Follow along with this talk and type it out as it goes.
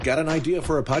Got an idea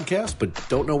for a podcast but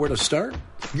don't know where to start?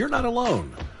 You're not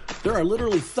alone. There are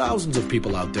literally thousands of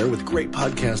people out there with great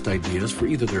podcast ideas for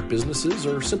either their businesses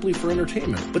or simply for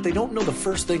entertainment, but they don't know the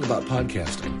first thing about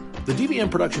podcasting. The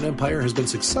DVM production empire has been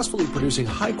successfully producing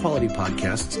high-quality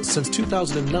podcasts since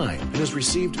 2009 and has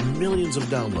received millions of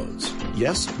downloads.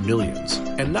 Yes, millions.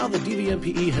 And now the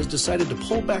DVMPE has decided to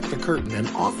pull back the curtain and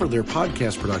offer their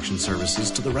podcast production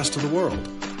services to the rest of the world.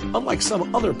 Unlike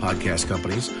some other podcast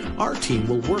companies, our team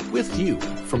will work with you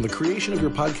from the creation of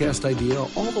your podcast idea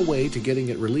all the way to getting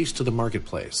it released to the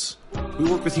marketplace. We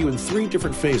work with you in 3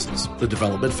 different phases. The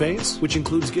development phase, which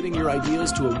includes getting your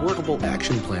ideas to a workable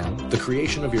action plan, the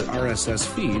creation of your RSS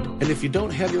feed, and if you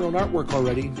don't have your own artwork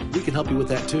already, we can help you with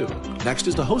that too. Next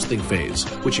is the hosting phase,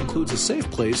 which includes a safe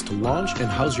place to launch and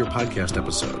house your podcast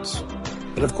episodes.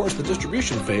 And of course, the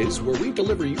distribution phase, where we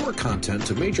deliver your content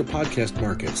to major podcast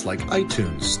markets like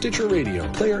iTunes, Stitcher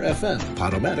Radio, Player FM,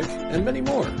 Podomatic, and many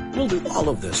more. We'll do all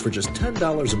of this for just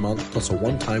 $10 a month plus a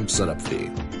one-time setup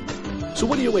fee. So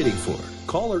what are you waiting for?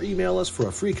 Call or email us for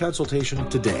a free consultation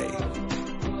today.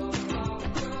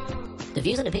 The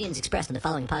views and opinions expressed in the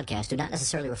following podcast do not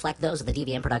necessarily reflect those of the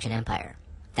DVM production empire.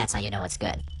 That's how you know it's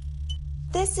good.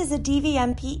 This is a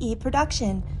DVMPE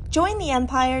production. Join the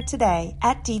empire today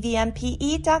at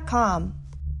dvmpe.com.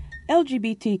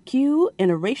 LGBTQ,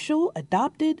 interracial,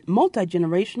 adopted,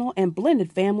 multi-generational, and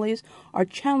blended families are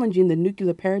challenging the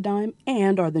nuclear paradigm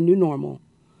and are the new normal.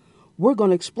 We're going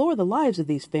to explore the lives of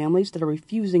these families that are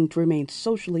refusing to remain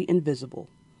socially invisible.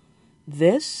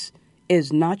 This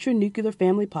is Not Your Nuclear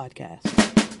Family Podcast.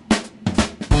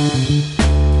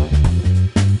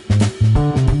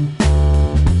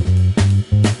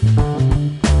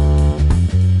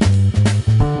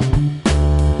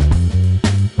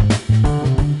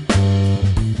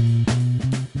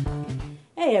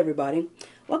 Hey everybody,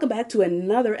 welcome back to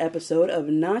another episode of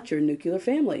Not Your Nuclear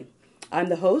Family. I'm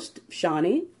the host,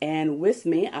 Shawnee, and with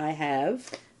me I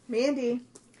have... Mandy,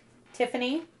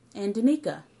 Tiffany, and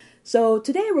Danica. So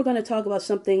today we're going to talk about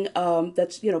something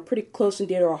that's, pretty close and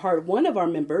dear to our heart. One of our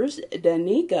members,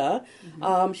 Danica,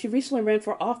 she recently ran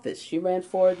for office. She ran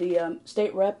for the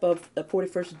state rep of the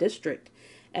 41st District.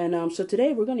 And so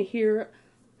today we're going to hear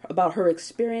about her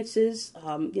experiences,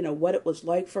 what it was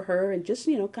like for her, and just,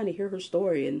 kind of hear her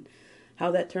story and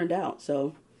how that turned out.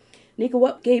 So, Nika,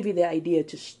 what gave you the idea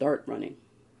to start running?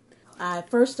 I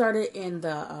first started in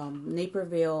the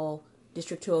Naperville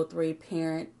District 203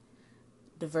 Parent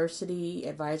Diversity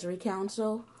Advisory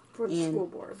Council. For the school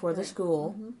board. For the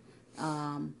school,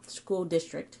 school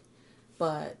district,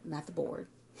 but not the board.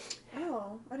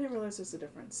 Oh, I didn't realize there's a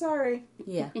difference. Sorry.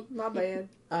 Yeah. My bad.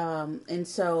 And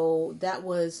so that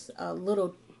was a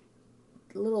little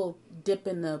dip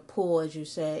in the pool, as you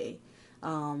say,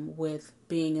 with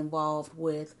being involved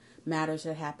with matters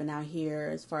that happen out here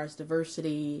as far as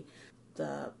diversity.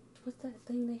 What's that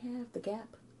thing they have? The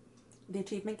gap? The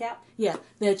achievement gap? Yeah,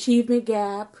 the achievement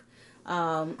gap.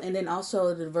 And then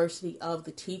also the diversity of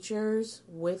the teachers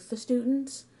with the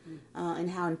students and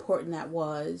how important that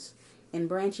was. And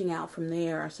branching out from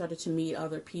there, I started to meet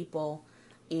other people,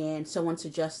 and someone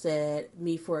suggested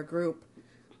me for a group,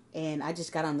 and I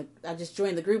just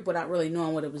joined the group without really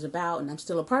knowing what it was about, and I'm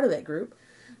still a part of that group.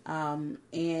 And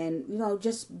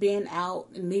just being out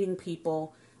and meeting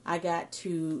people, I got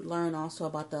to learn also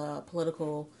about the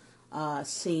political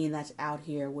scene that's out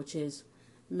here, which is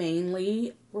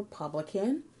mainly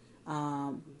Republican.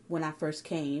 When I first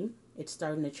came, it's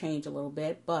starting to change a little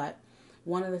bit, but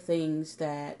one of the things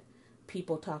that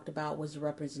people talked about was the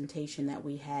representation that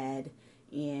we had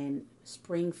in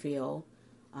Springfield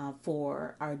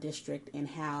for our district, and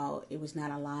how it was not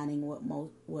aligning with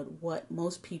what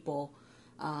most people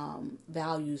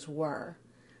values were.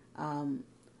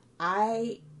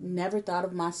 I never thought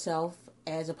of myself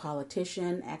as a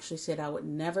politician. Actually said I would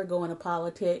never go into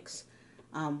politics,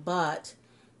 but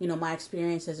my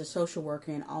experience as a social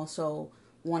worker and also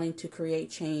wanting to create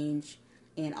change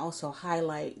and also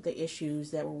highlight the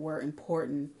issues that were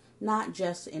important, not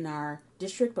just in our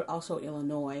district, but also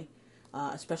Illinois,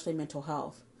 especially mental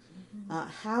health.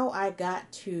 How I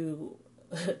got to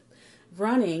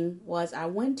running was I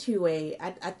went to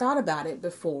I thought about it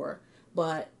before,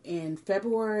 but in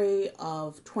February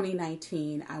of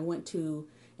 2019, I went to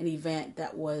an event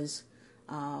that was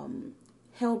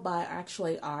held by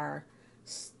actually our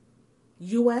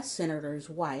U.S. Senator's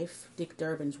wife, Dick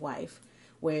Durbin's wife,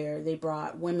 where they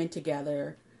brought women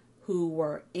together who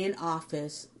were in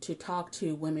office to talk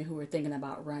to women who were thinking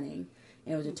about running.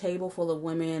 And it was a table full of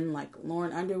women like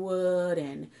Lauren Underwood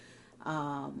and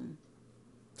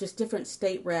just different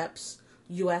state reps,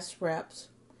 U.S. reps,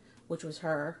 which was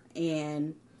her.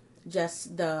 And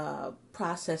just the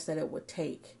process that it would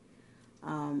take.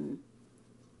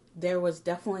 There was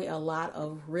definitely a lot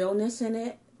of realness in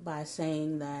it by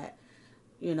saying that,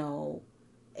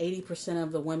 80%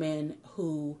 of the women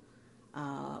who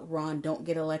run don't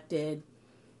get elected.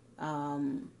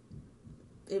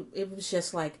 It was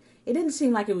just like, it didn't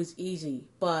seem like it was easy,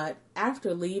 but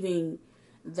after leaving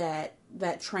that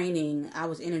training, I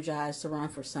was energized to run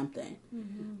for something.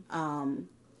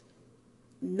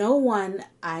 No one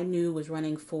I knew was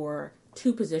running for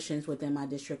two positions within my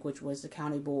district, which was the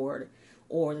county board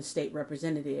or the state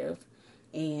representative.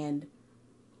 And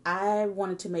I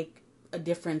wanted to make a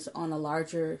difference on a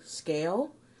larger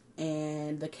scale,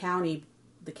 and the county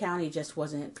just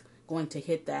wasn't going to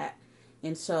hit that.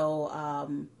 And so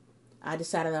I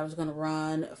decided I was going to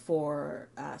run for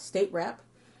state rep,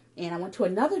 and I went to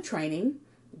another training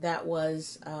that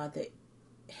was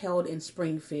held in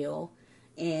Springfield.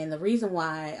 And the reason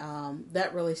why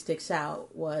that really sticks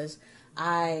out was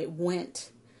I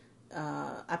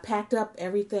packed up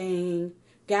everything,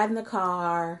 got in the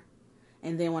car,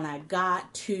 and then when I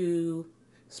got to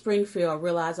Springfield, I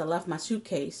realized I left my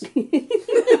suitcase.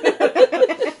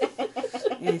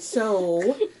 And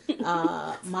so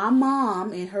my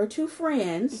mom and her two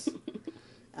friends,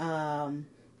 Angie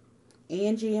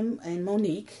and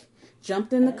Monique,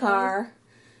 jumped in the car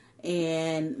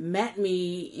and met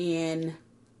me in,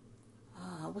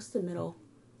 what's the middle,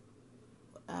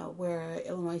 where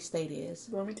Illinois State is?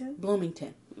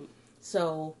 Bloomington.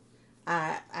 So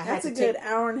I had to That's a good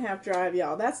hour and a half drive,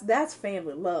 y'all. That's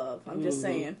family love. I'm just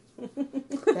saying.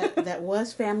 that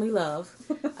was family love.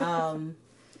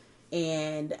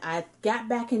 And I got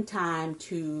back in time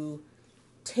to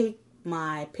take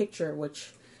my picture,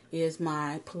 which is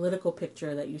my political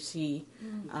picture that you see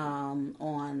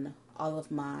on all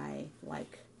of my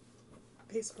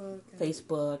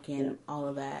Facebook and all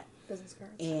of that. Business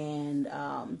cards. And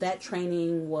that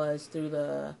training was through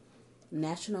the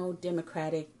National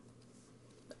Democratic.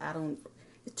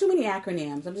 It's too many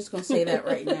acronyms. I'm just going to say that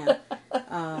right now.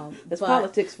 That's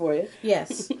politics for you.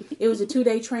 Yes, it was a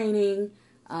 2-day training.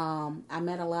 I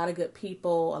met a lot of good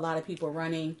people, a lot of people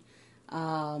running.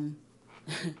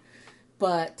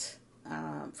 But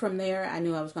from there, I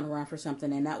knew I was going to run for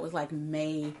something, and that was like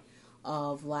May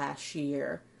of last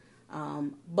year.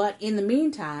 But in the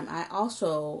meantime, I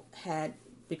also had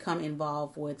become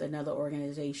involved with another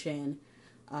organization,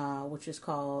 which is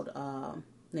called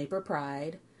NAPER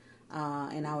Pride.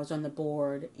 And I was on the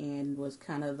board and was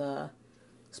kind of the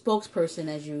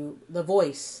spokesperson, the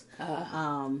voice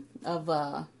of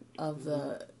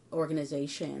the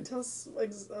organization. Tell us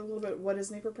a little bit, what is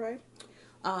NAPER Pride?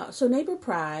 So NAPER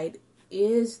Pride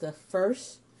is the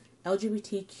first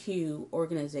LGBTQ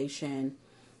organization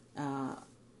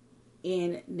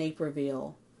in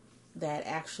Naperville that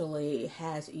actually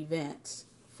has events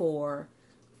for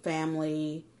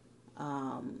families,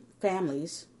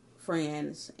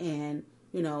 friends, and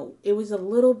it was a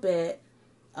little bit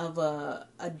of a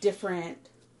different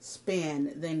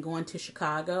spin than going to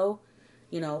Chicago.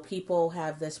 People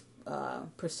have this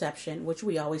perception, which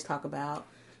we always talk about,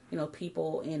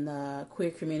 people in the queer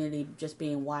community just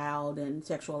being wild and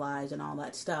sexualized and all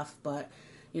that stuff. But,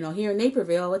 here in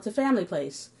Naperville, it's a family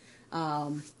place.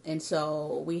 And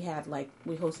so we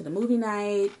hosted a movie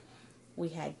night, we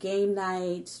had game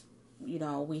nights, we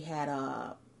had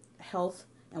a health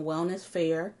and wellness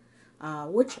fair,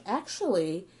 which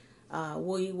actually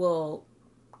we will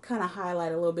kind of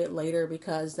highlight a little bit later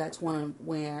because that's one of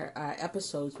where our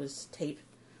episodes was taped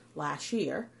last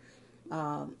year.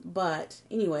 But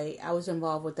anyway, I was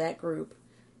involved with that group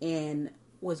and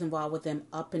was involved with them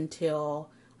up until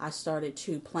I started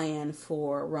to plan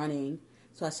for running.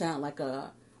 So I sent out like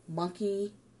a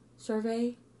monkey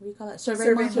survey. What do you call that?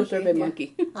 Survey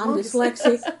monkey. I'm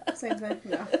dyslexic. Same thing.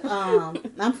 Yeah.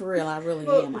 I'm for real. I really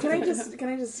am. Can I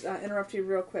just interrupt you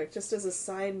real quick, just as a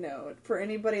side note, for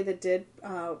anybody that did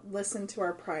listen to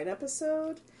our Pride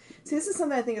episode? See, this is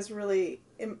something I think is really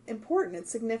important. It's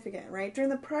significant, right?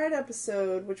 During the Pride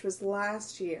episode, which was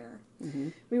last year,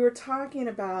 we were talking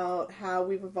about how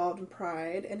we've evolved in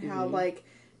Pride and how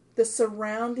the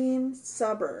surrounding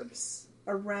suburbs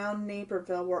around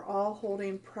Naperville were all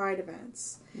holding Pride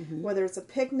events, whether it's a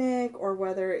picnic or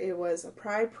whether it was a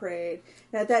Pride parade.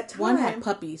 And at that time, one had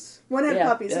puppies.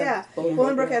 Yeah.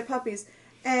 Bolingbrook had puppies.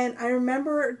 And I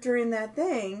remember during that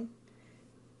thing,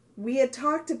 we had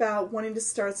talked about wanting to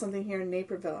start something here in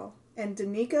Naperville. And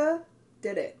Danica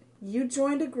did it. You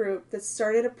joined a group that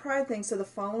started a Pride thing. So the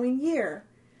following year,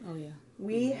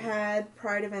 we had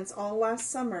Pride events all last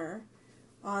summer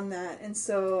on that. And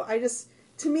so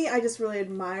to me, I just really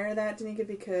admire that, Danica,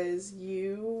 because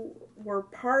you were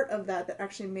part of that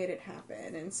actually made it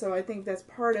happen. And so I think that's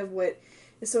part of what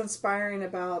is so inspiring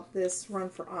about this run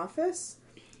for office,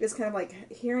 is kind of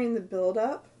like hearing the build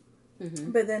up,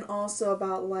 but then also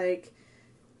about like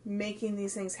making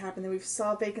these things happen that we've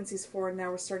saw vacancies for, and now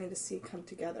we're starting to see come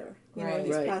together, you know, in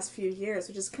these past few years,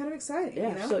 which is kind of exciting. Yeah.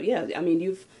 You know? So yeah, I mean,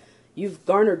 you've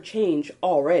garnered change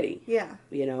already. Yeah.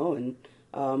 You know, and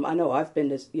I know I've been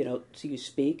to see you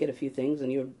speak at a few things,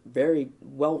 and you're very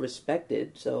well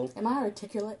respected. So Am I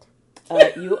articulate?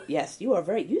 Yes, you are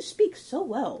very. You speak so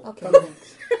well. Okay.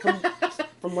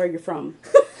 From where you're from.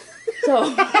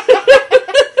 So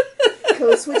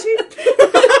Code switching.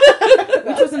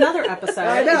 Which was another episode.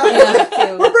 I know.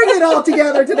 Yeah, We're bringing it all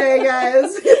together today,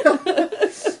 guys.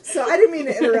 So I didn't mean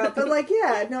to interrupt, but like,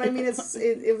 yeah, no, I mean,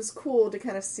 it was cool to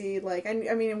kind of see, like, I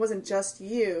mean, it wasn't just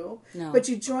you, but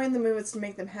you joined the movements to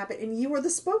make them happen, and you were the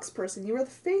spokesperson, you were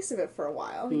the face of it for a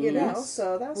while, you know,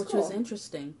 so that was Which cool. was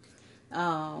interesting.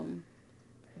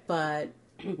 But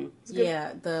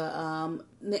yeah,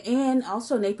 and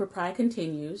also Napier Pride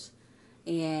continues,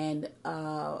 and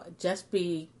just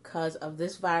because of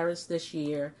this virus this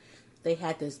year, they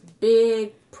had this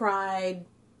big Pride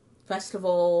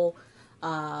festival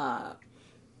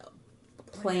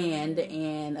planned,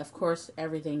 and of course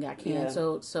everything got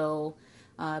canceled. So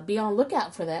be on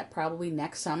lookout for that probably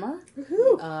next summer,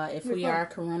 if we are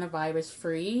coronavirus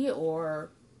free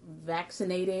or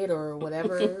vaccinated or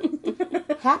whatever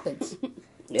happens.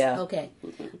 yeah. Okay.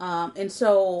 And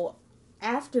so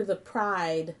after the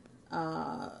Pride,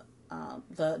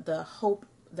 the health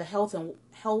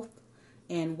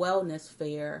and wellness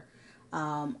fair,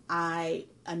 I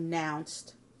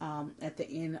announced at the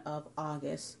end of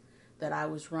August that I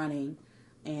was running,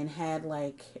 and had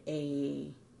like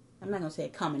I'm not going to say a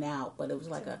coming out, but it was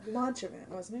like a launch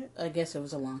event, wasn't it? I guess it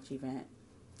was a launch event.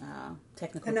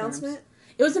 Technical Announcement? terms.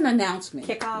 It was an announcement.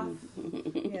 Kickoff.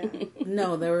 Yeah.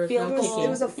 No, there was no kicking. It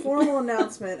was a formal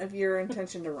announcement of your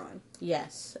intention to run.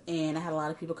 Yes, and I had a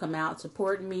lot of people come out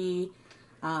supporting me.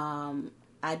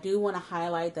 I do want to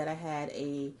highlight that I had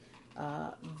a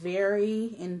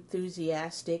very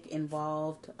enthusiastic,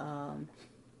 involved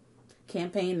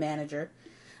campaign manager.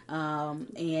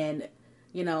 And,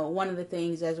 you know, one of the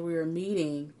things as we were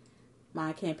meeting,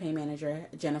 my campaign manager,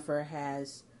 Jennifer,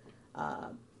 has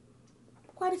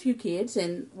quite a few kids,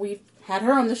 and we've had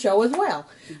her on the show as well.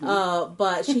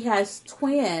 But she has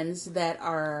twins that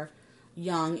are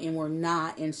young and were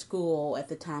not in school at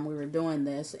the time we were doing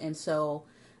this. And so,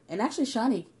 and actually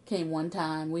Shawnee came one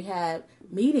time. We had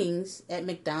meetings at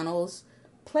McDonald's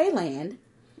Playland.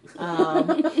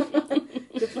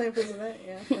 To plan for the event,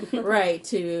 yeah. Right,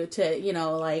 to you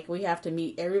know, like, we have to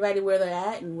meet everybody where they're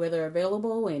at and where they're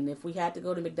available, and if we had to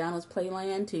go to McDonald's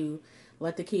Playland to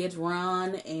let the kids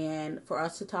run and for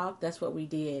us to talk, that's what we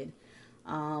did.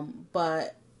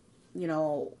 But, you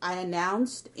know, I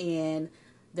announced, and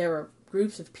there were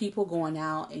groups of people going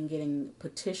out and getting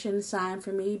petitions signed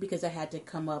for me, because I had to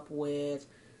come up with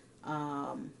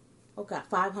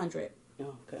 500.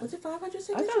 Oh, okay. Was it 500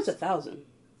 signatures? I thought it was 1,000.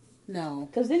 No.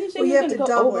 Because then you say Well, you you're have to going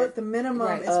to go double over it. The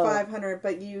minimum is 500,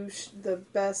 but you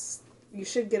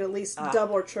should get at least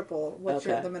double or triple what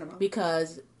the minimum.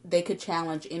 Because they could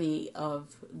challenge any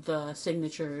of the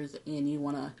signatures, and you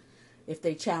want to, if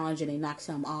they challenge and they knock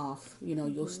some off, you know,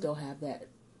 you'll still have that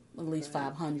at least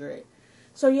 500.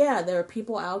 So yeah, there are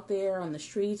people out there on the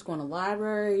streets, going to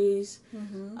libraries.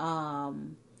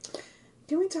 Can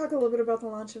we talk a little bit about the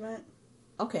launch event?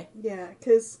 Okay. Yeah,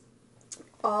 because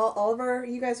all of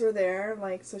you guys were there,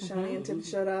 like, so Shawnee and Tim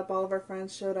showed up, all of our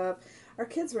friends showed up, our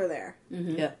kids were there.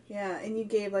 Yeah. Yeah, and you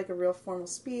gave like a real formal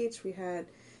speech. You had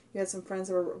some friends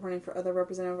that were running for other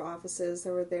representative offices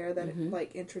that were there that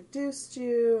like introduced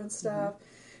you and stuff.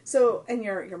 So, and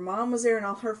your mom was there, and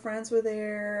all her friends were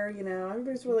there. You know,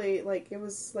 everybody's really, like, it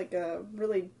was like a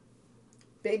really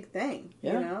big thing.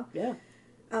 Yeah. You know. Yeah.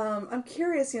 I'm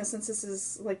curious, you know, since this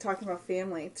is like talking about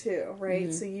family too,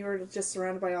 right? So you were just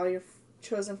surrounded by all your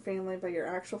chosen family, by your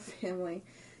actual family.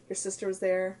 Your sister was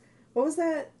there. What was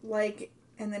that like?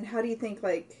 And then how do you think,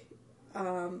 like,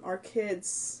 our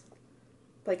kids,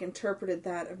 like, interpreted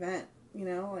that event? You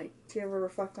know, like, do you ever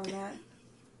reflect on that?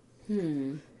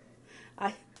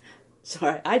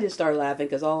 I just started laughing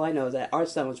because all I know is that our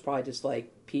son was probably just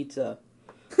like pizza.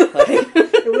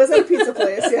 It was at a pizza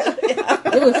place, yeah.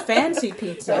 It was fancy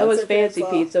pizza. It was fancy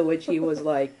pizza, which he was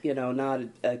like, you know, not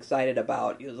excited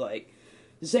about. He was like,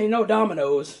 "This ain't no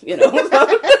Domino's," you know.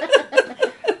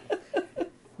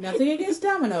 Nothing against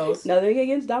Domino's. Nothing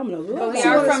against Domino's. But we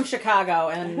are from Chicago,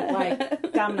 and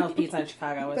like Domino's pizza in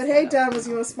Chicago is. But hey, Domino's,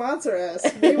 you want to sponsor us?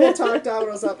 We will talk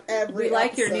Domino's up every. We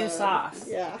like your episode. new sauce.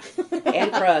 Yeah.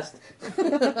 And crust.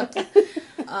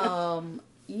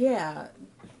 Yeah,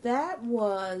 that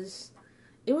was.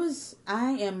 It was.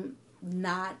 I am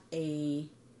not a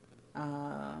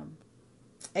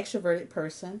extroverted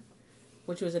person,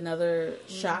 which was another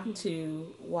shock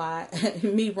to why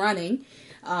me running.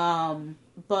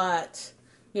 But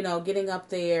getting up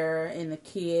there and the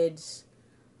kids,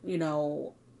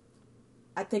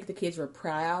 I think the kids were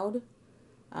proud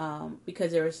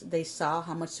because they saw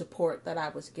how much support that I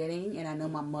was getting, and I know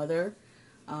my mother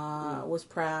was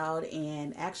proud.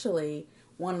 And actually,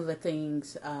 one of the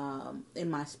things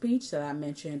in my speech that I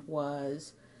mentioned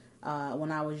was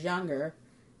when I was younger,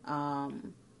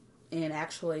 and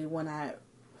actually when I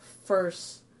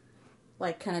first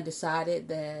kind of decided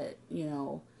that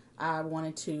I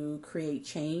wanted to create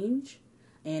change.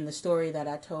 And the story that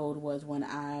I told was when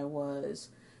I was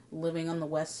living on the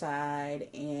west side,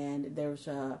 and there was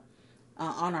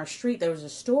on our street there was a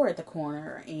store at the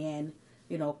corner, and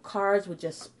cars would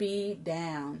just speed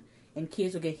down and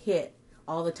kids would get hit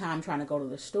all the time trying to go to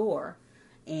the store.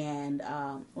 And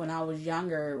when I was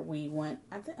younger, we went,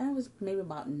 I think I was maybe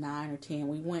about 9 or 10,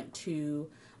 we went to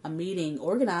a meeting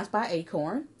organized by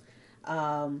Acorn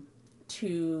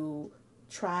to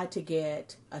try to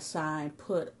get a sign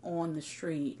put on the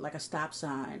street, like a stop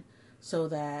sign, so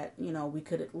that, we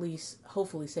could at least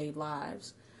hopefully save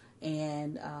lives.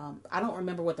 And I don't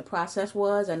remember what the process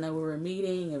was. I know we were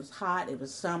meeting, it was hot, it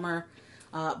was summer,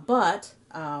 but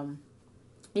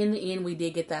in the end we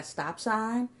did get that stop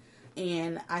sign.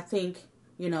 And I think,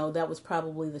 that was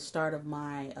probably the start of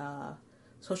my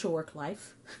social work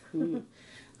life.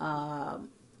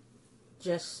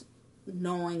 Just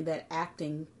knowing that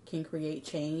acting can create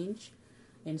change.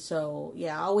 And so, I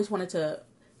always wanted to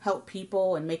help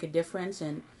people and make a difference.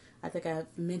 And I think I've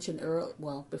mentioned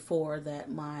before that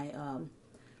my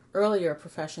earlier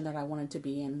profession that I wanted to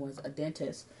be in was a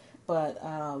dentist. But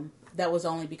that was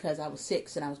only because I was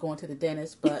 6 and I was going to the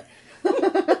dentist. But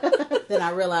then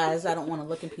I realized I don't want to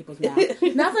look in people's mouth.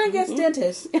 Nothing against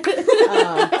dentists.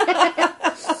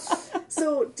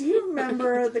 So, do you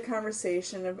remember the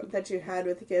conversation that you had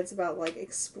with the kids about,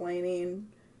 explaining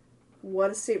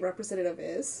what a state representative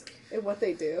is and what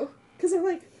they do? Because they're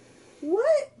like,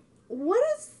 what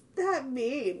does that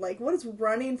mean? What does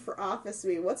running for office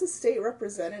mean? What's a state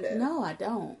representative? No, I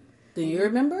don't. Do you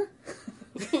remember?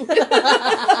 Well,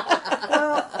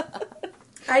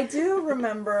 I do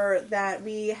remember that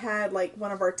we had,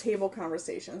 one of our table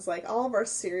conversations. All of our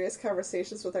serious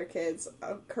conversations with our kids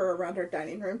occur around our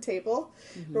dining room table,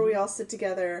 where we all sit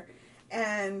together.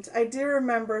 And I do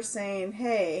remember saying,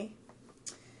 hey,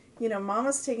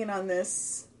 Mama's taking on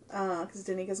this, because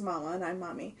Danika's Mama and I'm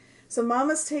Mommy. So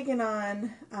Mama's taken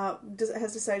on,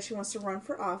 has decided she wants to run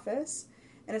for office.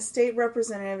 And a state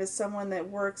representative is someone that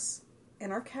works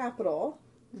in our capital.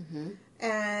 Mm-hmm.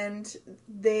 And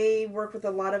they work with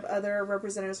a lot of other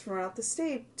representatives from throughout the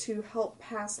state to help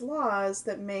pass laws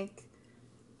that make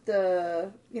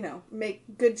make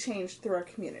good change through our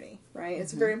community, right? Mm-hmm.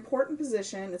 It's a very important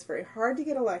position. It's very hard to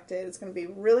get elected. It's going to be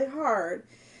really hard.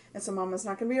 And so Mama's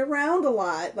not going to be around a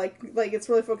lot. It's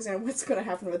really focusing on what's going to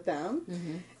happen with them.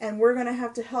 Mm-hmm. And we're going to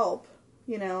have to help,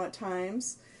 at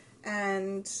times.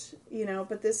 And,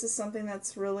 but this is something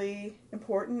that's really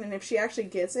important. And if she actually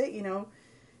gets it,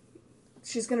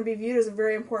 she's going to be viewed as a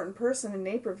very important person in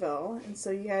Naperville, and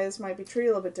so you guys might be treated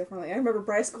a little bit differently. I remember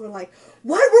Bryce going what?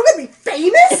 We're going to be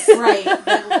famous? Right.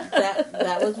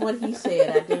 That was what he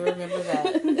said. I do remember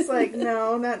that. It's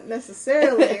no, not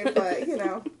necessarily, but,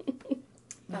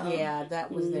 yeah,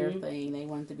 that was their thing. They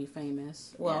wanted to be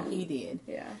famous. Well, he did.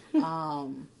 Yeah.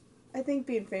 I think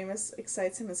being famous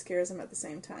excites him and scares him at the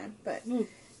same time, but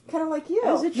kind of like you.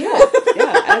 As it should.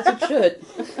 Yeah, as it should.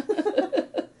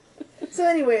 So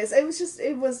anyways,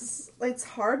 it's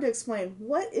hard to explain.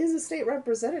 What is a state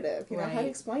representative? How do you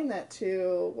explain that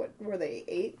to, what were they,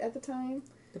 8 at the time?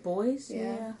 The boys?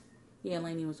 Yeah. Yeah,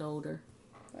 Lainey was older.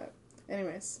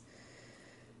 Anyways.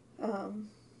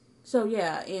 So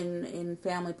yeah, in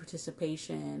family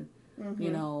participation,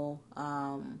 the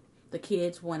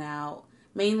kids went out,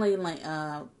 mainly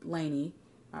Lainey,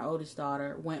 our oldest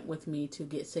daughter, went with me to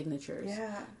get signatures.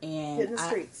 Yeah. And hitting the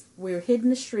streets. We were hitting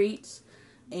the streets.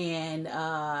 And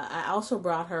I also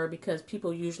brought her because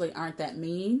people usually aren't that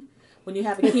mean when you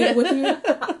have a kid with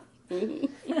you.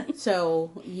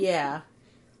 So,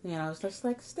 it's just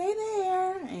stay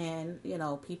there. And,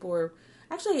 people were...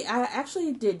 Actually, I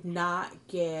did not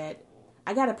get...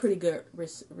 I got a pretty good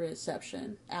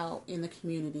reception out in the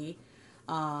community.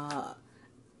 Were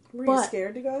you but-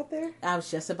 scared to go out there? I was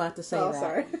just about to say Oh, that.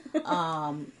 sorry.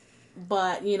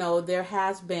 But, there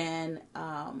has been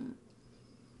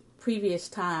previous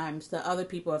times that other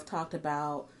people have talked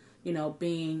about,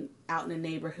 being out in the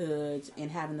neighborhoods and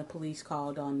having the police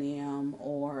called on them,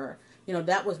 or,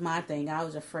 that was my thing. I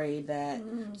was afraid that,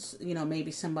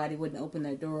 maybe somebody wouldn't open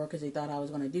their door because they thought I was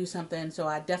going to do something. So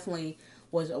I definitely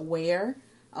was aware.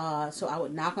 So I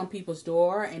would knock on people's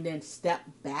door and then step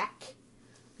back,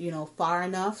 far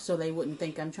enough so they wouldn't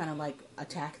think I'm trying to,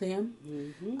 attack them.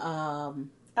 Mm-hmm.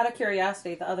 Out of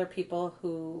curiosity, the other people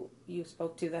who you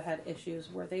spoke to that had issues,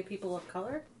 were they people of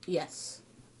color? Yes.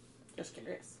 Just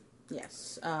curious.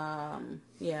 Yes.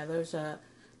 There's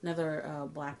another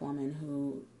black woman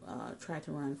who tried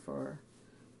to run for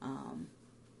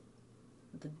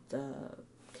the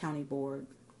county board,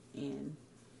 and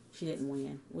she didn't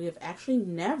win. We have actually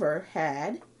never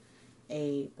had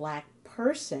a black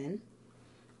person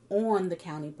on the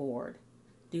county board,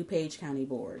 DuPage County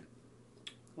Board.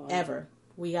 Wow. Ever.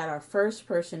 We got our first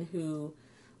person who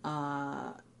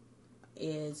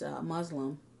is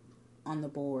Muslim on the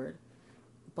board.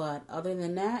 But other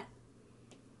than that,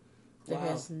 there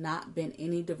has not been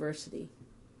any diversity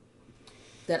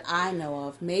that I know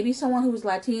of. Maybe someone who was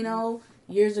Latino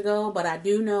years ago, but I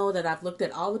do know that I've looked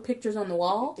at all the pictures on the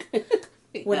wall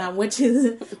when I went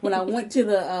to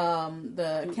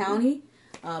the county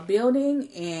building,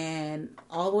 and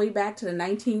all the way back to the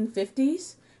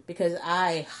 1950s, because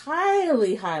I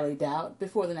highly, highly doubt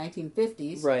before the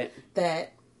 1950s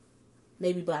that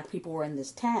maybe black people were in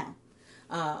this town.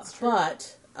 There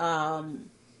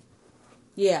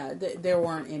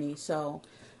weren't any. So,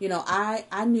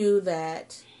 I knew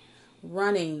that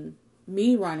running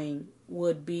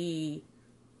would be,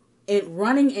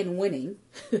 running and winning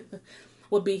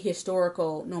would be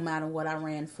historical no matter what I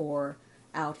ran for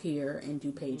out here in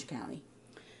DuPage County.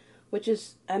 Which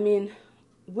is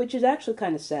actually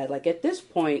kind of sad. At this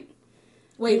point...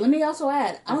 Wait, let me also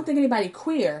add, I don't think anybody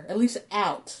queer, at least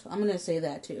out. I'm going to say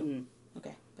that too.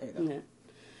 Okay, there you go.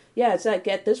 Yeah, it's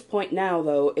at this point now,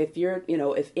 though, if you're,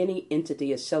 if any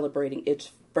entity is celebrating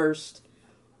its first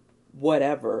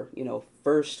whatever,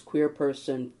 first queer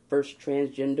person, first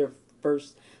transgender,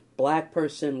 first black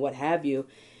person, what have you,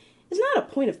 it's not a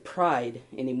point of pride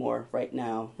anymore right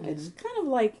now. Mm-hmm. It's kind of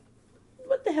like,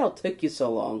 what the hell took you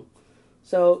so long?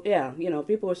 So, yeah,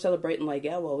 people are celebrating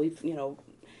we've,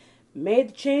 made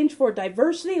the change for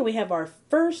diversity. We have our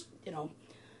first,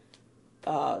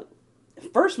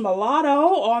 first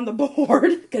mulatto on the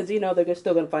board, because, they're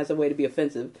still going to find some way to be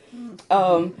offensive.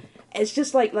 Mm-hmm. It's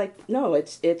just no,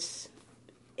 it's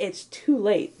too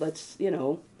late. Let's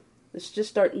just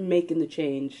start making the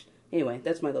change. Anyway,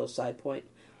 that's my little side point.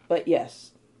 But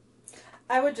yes.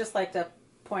 I would just like to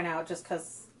point out, just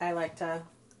because I like to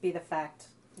be the fact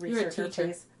researcher. You're a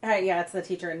teacher. Yeah, it's the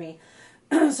teacher in me.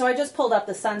 So I just pulled up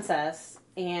the census,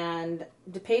 and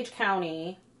DuPage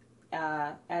County,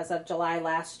 as of July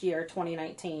last year,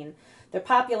 2019, their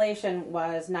population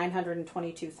was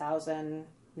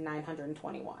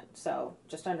 922,921, so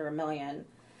just under 1 million.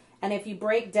 And if you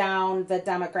break down the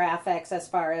demographics as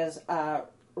far as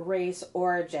race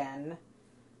origin,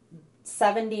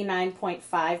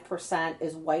 79.5%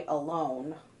 is white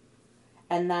alone,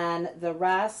 and then the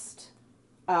rest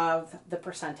of the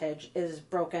percentage is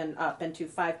broken up into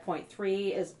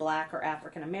 5.3 is black or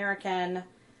African American,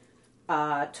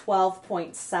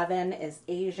 12.7 is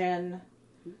Asian,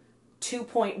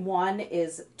 2.1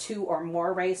 is 2 or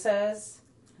more races,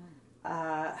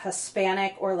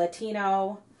 Hispanic or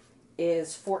Latino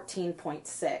is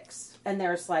 14.6, and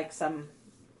there's some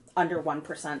under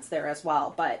 1% there as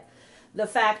well. But the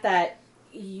fact that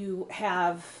you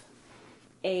have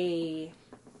an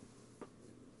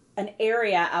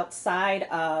area outside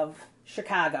of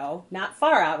Chicago, not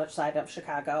far outside of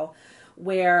Chicago,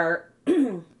 where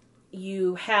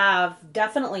you have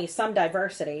definitely some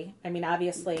diversity. I mean,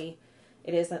 obviously,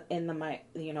 it isn't in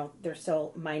there's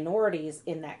still minorities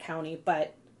in that county,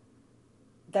 but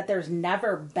that there's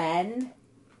never been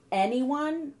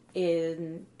anyone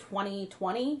in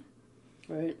 2020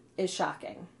 is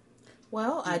shocking.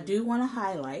 Well, I do want to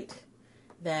highlight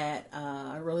that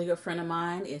a really good friend of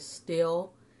mine is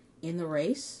still in the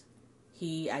race.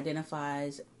 He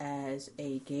identifies as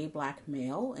a gay black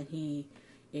male, and he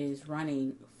is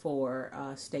running for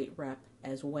state rep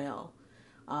as well.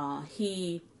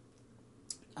 He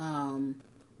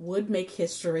would make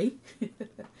history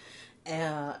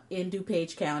in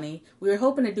DuPage County. We were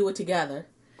hoping to do it together,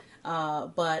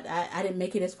 but I didn't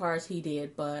make it as far as he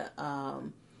did. But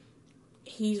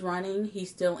he's running. He's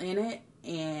still in it,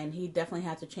 and he definitely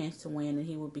has a chance to win, and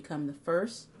he will become the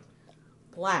first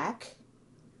black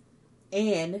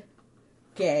and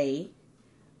gay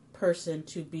person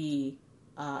to be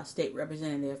state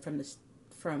representative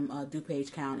from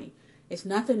DuPage County. It's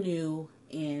nothing new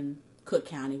in Cook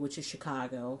County, which is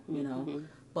Chicago, you know,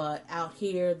 but out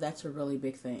here, that's a really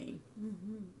big thing.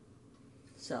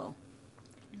 So,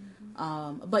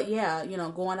 but yeah, you know,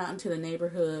 going out into the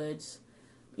neighborhoods,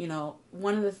 you know,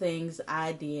 one of the things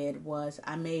I did was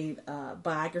I made a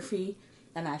biography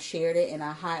and I shared it, and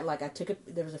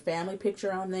there was a family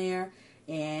picture on there,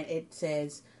 and it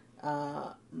says,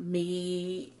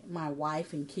 me, my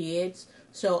wife, and kids.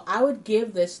 So I would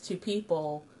give this to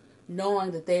people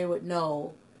knowing that they would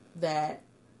know that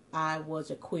I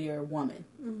was a queer woman.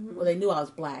 Well, they knew I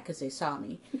was black because they saw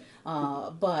me.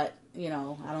 But, you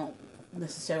know, I don't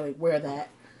necessarily wear that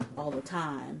all the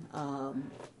time. I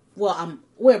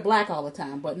wear black all the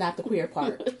time, but not the queer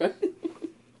part.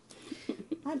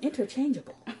 I'm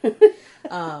interchangeable.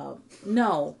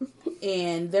 No.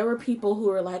 And there were people who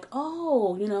were like,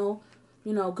 oh, you know,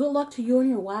 good luck to you and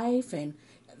your wife. And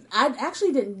I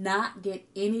actually did not get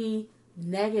any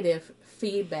negative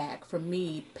feedback from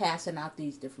me passing out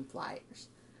these different flyers.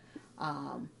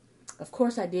 Of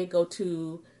course, I did go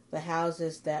to the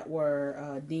houses that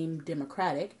were deemed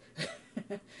Democratic,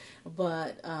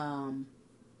 but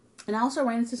and I also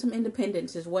ran into some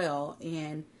independents as well,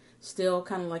 and still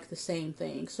kind of like the same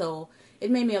thing. So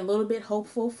it made me a little bit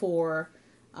hopeful for,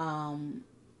 you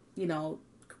know,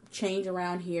 change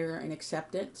around here and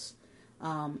acceptance.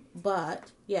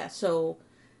 But yeah, so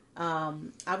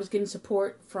I was getting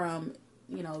support from,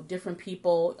 you know, different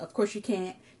people. Of course, you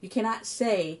cannot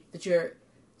say that you're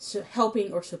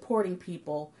helping or supporting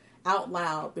people out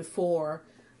loud before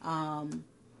an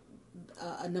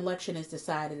election is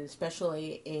decided,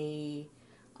 especially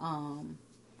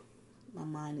my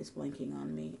mind is blanking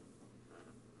on me.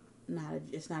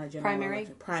 It's not a general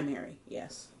election. Primary,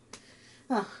 yes.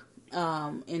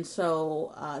 And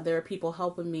so there are people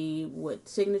helping me with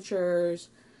signatures,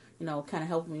 you know, kind of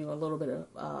helping me with a little bit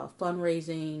of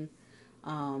fundraising.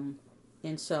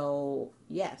 And so,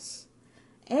 yes.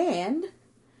 And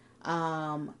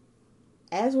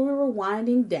as we were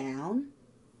winding down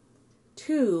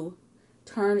to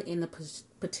turn in the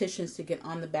petitions to get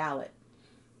on the ballot,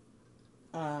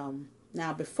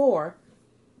 now before,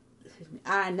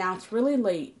 I announced really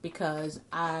late because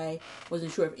I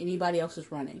wasn't sure if anybody else was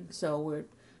running. So we're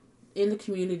in the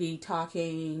community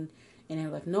talking, and they're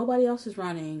like, nobody else is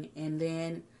running. And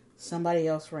then somebody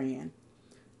else ran.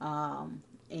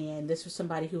 And this was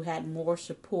somebody who had more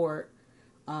support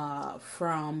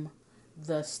from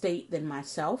the state than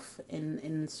myself. And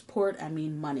in support, I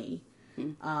mean money.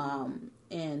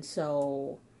 And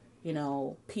so, you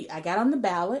know, I got on the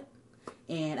ballot.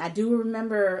 And I do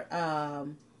remember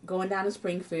going down to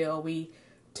Springfield. We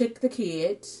took the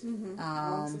kids.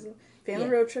 Family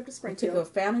road trip to Springfield. We took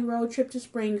a family road trip to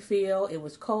Springfield. It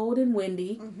was cold and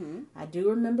windy. I do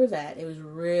remember that. It was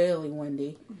really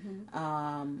windy.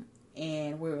 And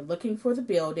we were looking for the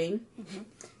building.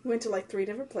 We went to like 3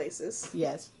 different places.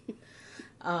 Yes.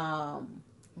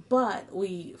 But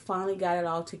we finally got it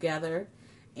all together.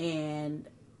 And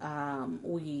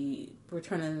we were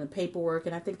turning in the paperwork,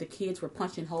 and I think the kids were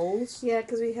punching holes. Yeah,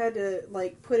 because we had to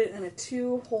like put it in a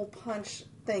 2-hole punch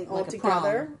thing all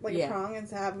together, a prong, and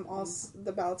to have them all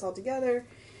the ballots all together,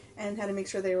 and had to make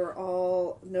sure they were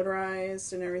all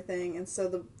notarized and everything. And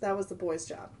so that was the boys'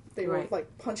 job. They were like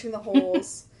punching the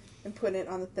holes and putting it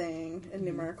on the thing in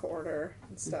numerical order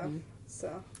and stuff.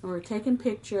 So we were taking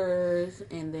pictures,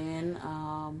 and then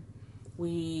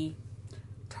we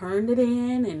turned it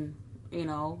in, and you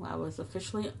know, I was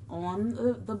officially on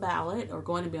the ballot, or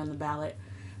going to be on the ballot.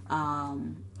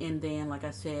 And then, like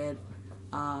I said,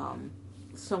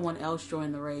 someone else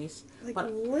joined the race.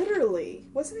 Literally,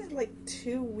 wasn't it like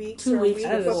 2 weeks? 2 weeks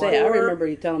I was before. going to say, I remember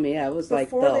you telling me, it was like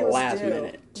the last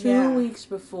minute. 2 weeks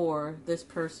before this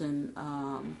person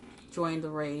joined the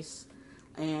race.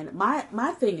 And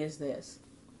my thing is this,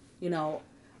 you know,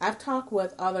 I've talked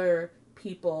with other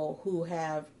people who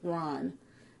have run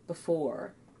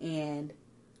before, and,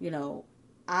 you know,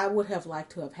 I would have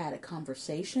liked to have had a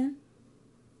conversation,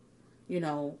 you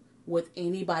know, with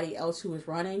anybody else who was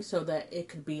running, so that it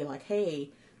could be like, hey,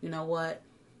 you know what,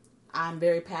 I'm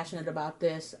very passionate about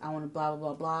this, I want to blah,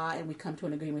 blah, blah, blah, and we come to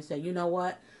an agreement and say, you know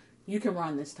what, you can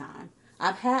run this time.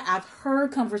 I've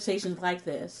heard conversations like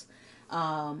this,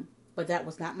 but that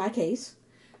was not my case.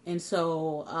 And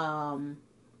so,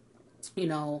 you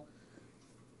know,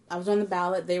 I was on the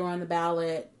ballot, they were on the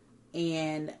ballot,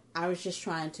 and I was just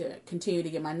trying to continue to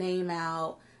get my name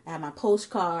out. I had my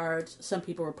postcards. Some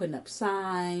people were putting up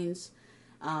signs.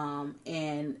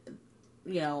 And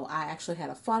I actually had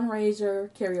a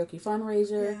karaoke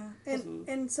fundraiser. Yeah,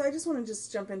 and so I just want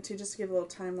to jump into, just to give a little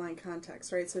timeline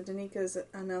context, right? So Danika's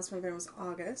announcement event was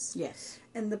August. Yes.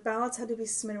 And the ballots had to be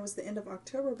submitted, was the end of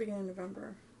October or beginning of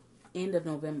November? End of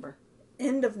November.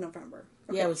 End of November.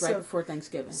 Okay, yeah, it was right before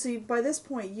Thanksgiving. So by this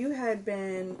point, you had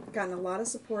gotten a lot of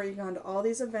support. You've gone to all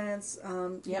these events,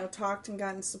 talked and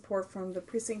gotten support from the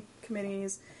precinct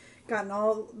committees, gotten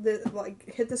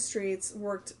hit the streets,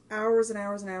 worked hours and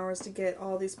hours and hours to get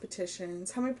all these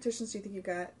petitions. How many petitions do you think you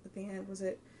got at the end? Was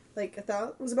it like it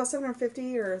was about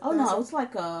 750 or? 1,000? Oh no, it was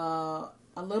like a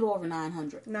little over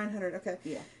 900. 900, okay.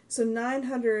 Yeah. So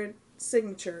 900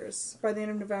 signatures by the end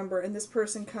of November, and this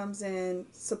person comes in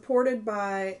supported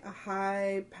by a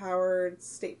high-powered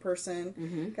state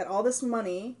person, got all this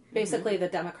money. Basically the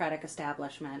Democratic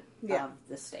establishment of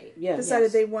the state. Yeah.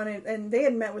 Decided they wanted, and they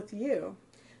had met with you.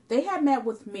 They had met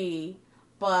with me,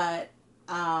 but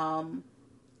I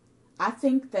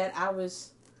think that I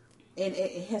was, and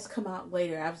it has come out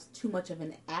later, I was too much of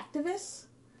an activist,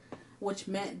 which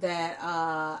meant that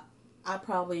I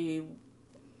probably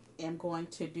am going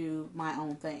to do my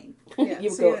own thing. Yeah, you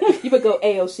would go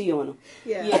AOC on them.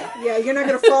 Yeah. You're not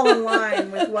going to fall in line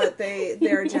with what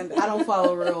their agenda. I don't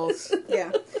follow rules.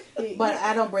 Yeah, but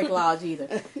I don't break laws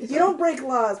either. You don't break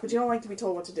laws, but you don't like to be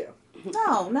told what to do.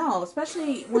 No,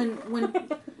 especially when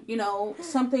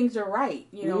some things are right.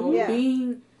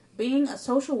 Being a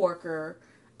social worker,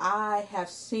 I have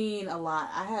seen a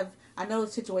lot. I know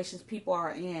the situations people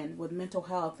are in with mental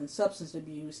health and substance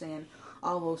abuse and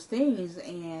all those things,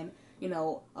 and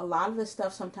a lot of this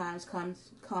stuff sometimes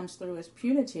comes through as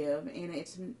punitive, and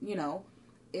it's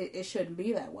it shouldn't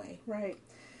be that way. Right.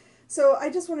 So I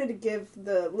just wanted to give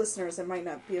the listeners that might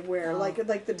not be aware, like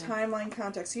the timeline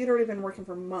context. You'd already been working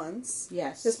for months.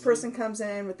 Yes. This person comes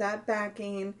in with that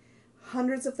backing,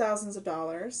 hundreds of thousands of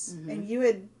dollars, and you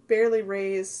had barely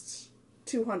raised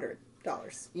 $200.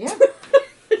 Yeah.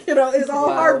 It was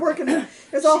all hard work and it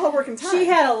was all hard work and time. She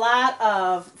had a lot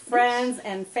of friends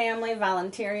and family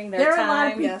volunteering their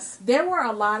time. There were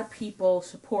a lot of people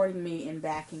supporting me and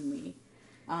backing me.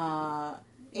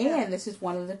 And this is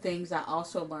one of the things I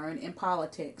also learned in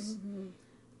politics. Mm-hmm.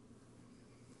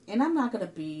 And I'm not going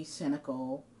to be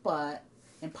cynical, but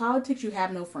in politics you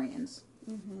have no friends.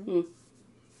 Mm-hmm.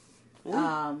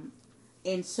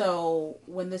 And so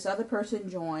when this other person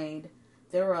joined,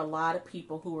 there were a lot of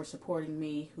people who were supporting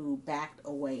me who backed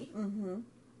away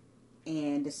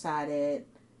and decided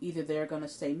either they're going to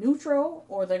stay neutral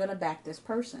or they're going to back this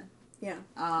person. Yeah.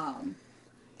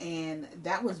 And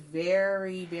that was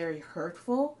very, very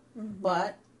hurtful. Mm-hmm.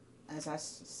 But as I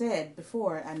said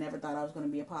before, I never thought I was going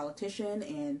to be a politician,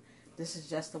 and this is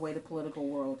just the way the political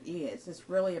world is. It's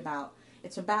really about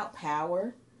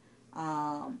power.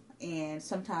 And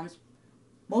sometimes,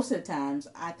 most of the times,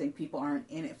 I think people aren't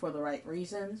in it for the right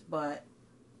reasons, but,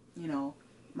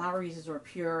 my reasons were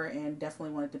pure and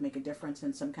definitely wanted to make a difference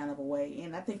in some kind of a way.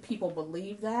 And I think people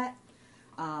believe that.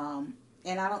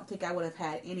 And I don't think I would have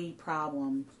had any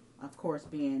problem, of course,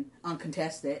 being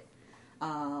uncontested.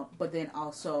 But then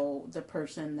also the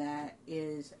person that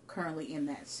is currently in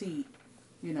that seat,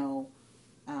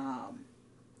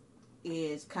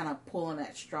 is kind of pulling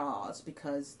at straws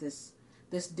because this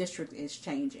district is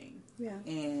changing. Yeah.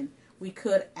 And we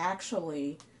could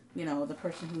actually, the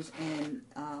person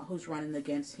who's running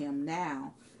against him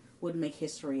now would make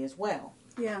history as well.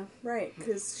 Yeah, right,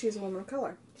 because she's a woman of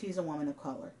color. She's a woman of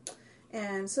color.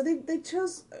 And so they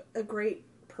chose a great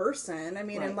person. I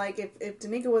mean, right. And like if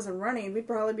Danica wasn't running, we'd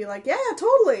probably be like, yeah,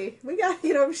 totally. We got,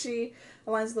 she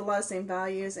aligns with a lot of same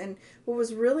values. And what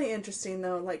was really interesting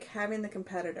though, like having the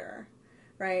competitor,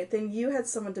 right? Then you had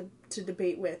someone to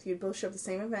debate with. You'd both show up at the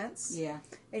same events. Yeah.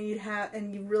 And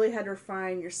you really had to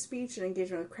refine your speech and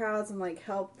engagement with crowds and like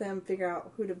help them figure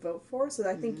out who to vote for. So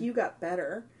I think you got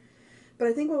better. But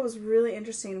I think what was really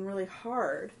interesting and really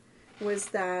hard was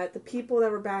that the people that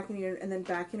were backing you and then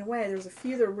backing away, there was a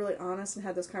few that were really honest and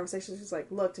had those conversations. Just like,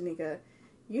 look, Danica,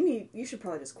 you should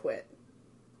probably just quit,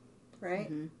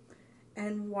 right? Mm-hmm.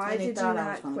 And why did you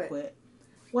not quit?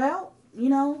 Well,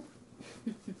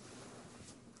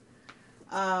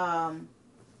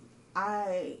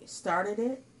 I started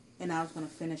it and I was going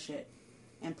to finish it,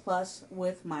 and plus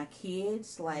with my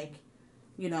kids, like,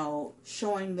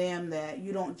 showing them that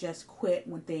you don't just quit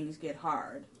when things get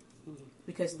hard.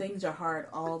 Because things are hard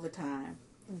all the time.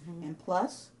 Mm-hmm. And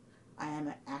plus, I am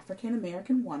an African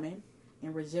American woman,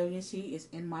 and resiliency is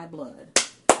in my blood.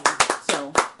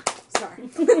 So, sorry.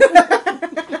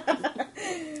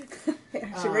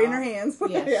 She raised her hands.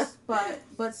 Yes, yeah.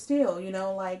 But still,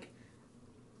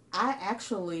 I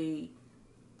actually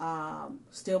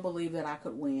still believe that I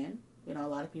could win. You know, a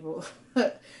lot of people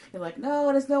you're like,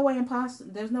 no, there's no way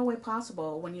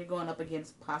possible when you're going up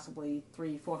against possibly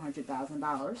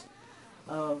 $400,000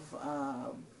 of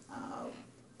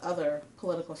other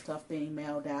political stuff being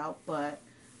mailed out. But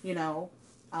you know,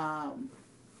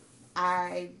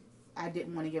 I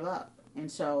didn't want to give up,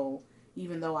 and so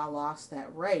even though I lost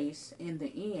that race in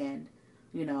the end,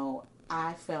 you know,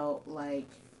 I felt like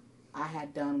I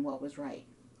had done what was right.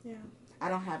 Yeah. I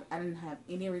didn't have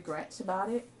any regrets about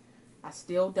it. I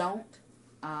still don't.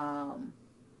 And,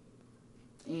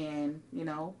 you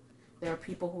know, there are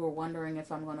people who are wondering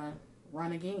if I'm going to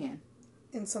run again.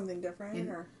 In something different?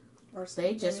 Or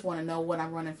they just want to know what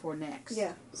I'm running for next.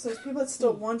 Yeah. So there's people that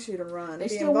still want you to run. They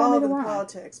be still want me involved to in run.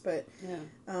 politics, but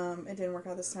it didn't work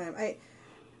out this time.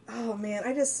 Oh, man,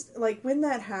 I just, like, when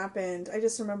that happened, I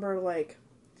just remember, like,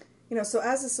 you know, so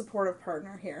as a supportive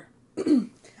partner here,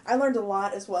 I learned a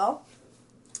lot as well,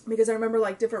 because I remember,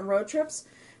 like, different road trips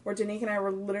where Danique and I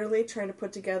were literally trying to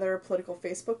put together a political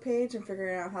Facebook page and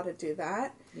figuring out how to do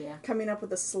that. Yeah. Coming up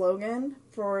with a slogan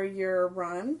for your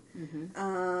run.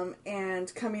 Mm-hmm.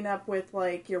 And coming up with,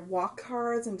 like, your walk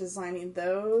cards and designing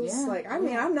those. Yeah. Like, I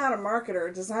mean, I'm not a marketer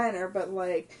or designer, but,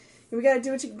 like, we got to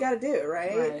do what you got to do,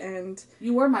 right? And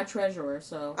you were my treasurer,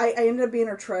 so I ended up being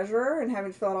her treasurer and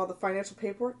having to fill out all the financial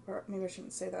paperwork. Or maybe I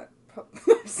shouldn't say that.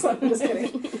 I'm just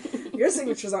kidding. Your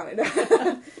signature's on it.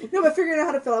 No, but figuring out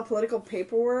how to fill out political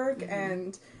paperwork.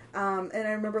 Mm-hmm. And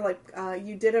I remember, like,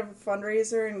 you did a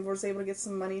fundraiser and was able to get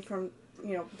some money from,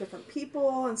 you know, different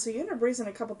people. And so you ended up raising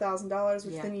a couple $1,000s,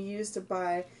 which then you used to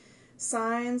buy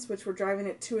signs, which were driving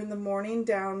at 2 a.m.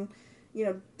 down, you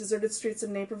know, deserted streets of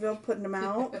Naperville, putting them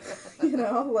out. You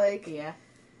know, like,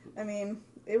 I mean,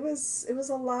 it was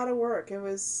a lot of work. It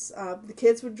was, the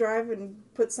kids would drive and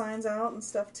put signs out and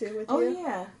stuff too with you.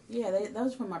 Oh, yeah. That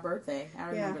was for my birthday. I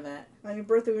remember that. On your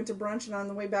birthday, we went to brunch, and on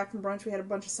the way back from brunch, we had a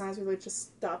bunch of signs. We would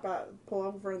just stop out, pull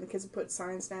over, and the kids would put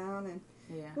signs down, and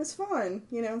it was fun.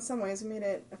 You know, in some ways, we made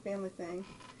it a family thing.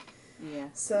 Yeah.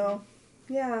 So,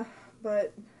 yeah,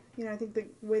 but, you know, I think the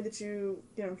way that you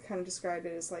know, kind of described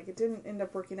it is, like, it didn't end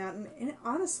up working out, and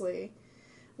honestly,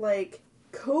 like,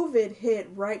 COVID hit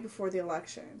right before the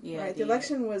election. Yeah, right? The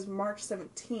election was March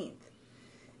 17th.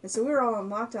 And so we were all on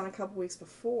lockdown a couple weeks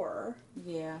before.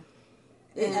 Yeah.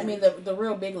 I mean, the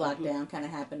real big lockdown kind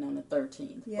of happened on the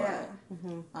 13th. Yeah.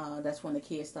 But, that's when the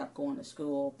kids stopped going to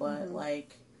school. But,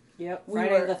 like... Yep,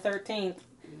 Friday the 13th.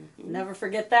 Never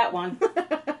forget that one.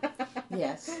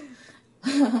 Yes.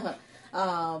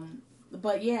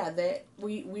 But, yeah,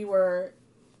 we were...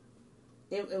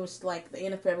 It was like the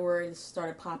end of February, it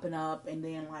started popping up, and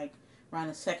then like around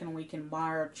the second week in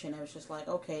March, and it was just like,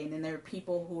 okay, and then there were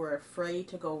people who were afraid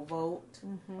to go vote,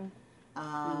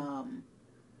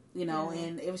 you know,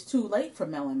 and it was too late for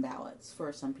mail-in ballots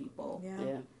for some people.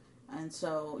 Yeah. And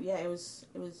so, it was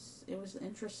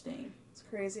interesting. It's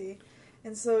crazy.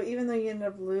 And so even though you ended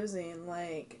up losing,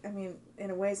 like, I mean,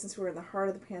 in a way, since we were in the heart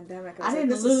of the pandemic, I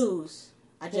didn't lose.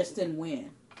 I just didn't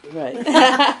win. Right.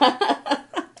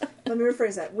 Let me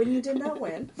rephrase that. When you did not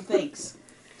win. Thanks.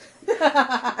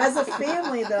 As a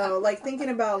family, though, like, thinking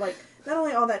about, like, not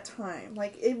only all that time,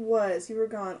 like, you were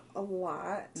gone a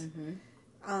lot.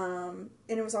 And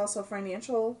it was also a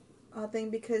financial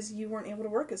thing because you weren't able to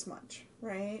work as much,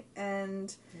 right?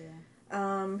 And,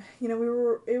 you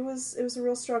know, it was a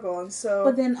real struggle. And so.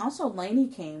 But then also Lainey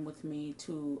came with me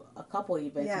to a couple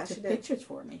events and took pictures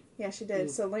for me. Yeah, she did.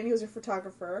 So Lainey was your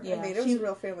photographer. Yeah, I mean, it was a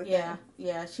real family thing.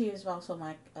 Yeah, she is also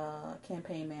my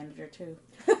campaign manager too.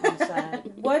 On the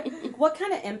side. What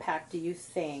kind of impact do you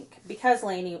think? Because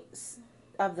Lainey,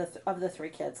 of the three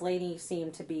kids, Lainey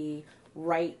seemed to be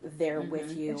right there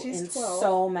with you in 12.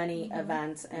 so many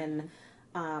events and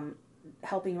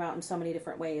helping you out in so many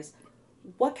different ways.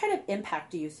 What kind of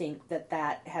impact do you think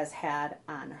that has had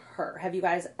on her? Have you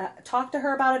guys talked to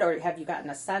her about it, or have you gotten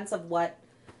a sense of what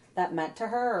that meant to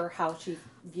her, or how she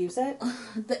views it?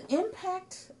 The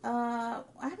impact, I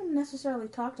haven't necessarily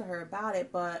talked to her about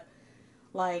it, but,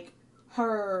 like,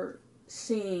 her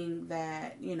seeing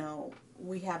that, you know,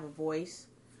 we have a voice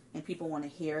and people want to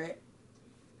hear it,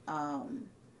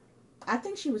 I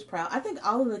think she was proud. I think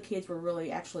all of the kids were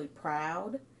really actually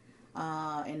proud.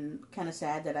 And kind of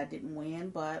sad that I didn't win,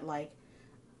 but, like,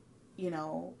 you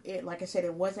know, like I said,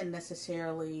 it wasn't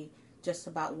necessarily just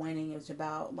about winning. It was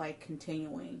about, like,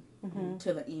 continuing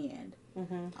to the end.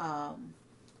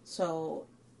 So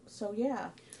yeah.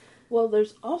 Well,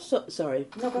 there's also, sorry.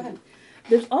 No, go ahead.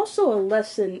 There's also a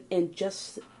lesson in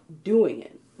just doing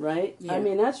it, right? Yeah. I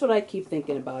mean, that's what I keep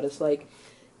thinking about. It's like,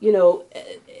 you know,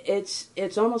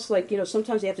 it's almost like, you know,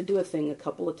 sometimes you have to do a thing a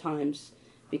couple of times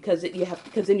because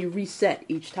then you reset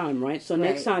each time, right? So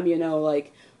next Right. time, you know,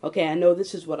 like, okay, I know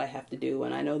this is what I have to do,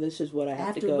 and I know this is what I I have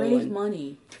have to to go, raise and,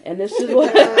 money. and this is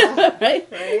what, right?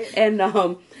 Right. And,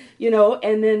 you know,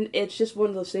 and then it's just one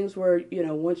of those things where, you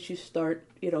know, once you start,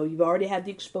 you know, you've already had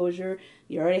the exposure,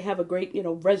 you already have a great, you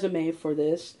know, resume for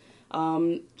this.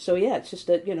 So yeah, it's just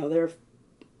that, you know, there are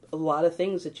a lot of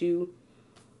things that you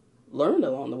learned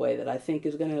along the way that I think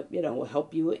is going to, you know, will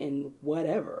help you in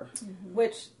whatever.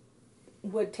 Which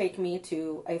would take me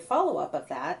to a follow-up of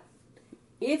that.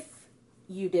 If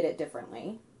you did it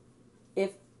differently,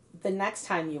 if the next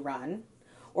time you run,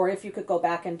 or if you could go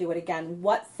back and do it again,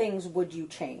 what things would you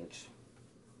change?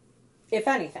 If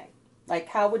anything. Like,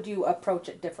 how would you approach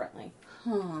it differently?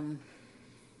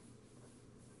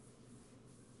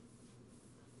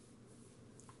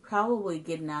 Probably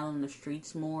getting out on the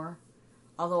streets more.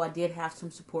 Although I did have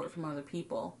some support from other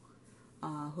people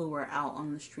who were out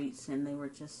on the streets, and they were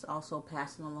just also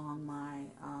passing along my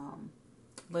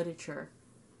literature.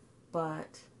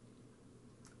 But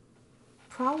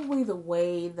probably the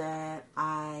way that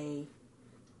I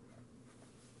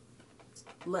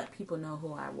let people know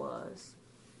who I was,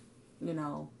 you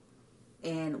know,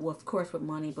 and well, of course with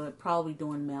money, but probably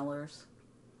doing mailers.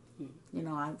 You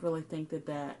know, I really think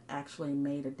that actually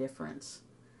made a difference.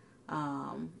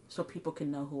 So people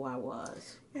can know who I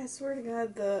was. Yeah, I swear to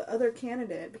God, the other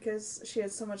candidate, because she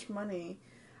had so much money,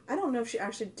 I don't know if she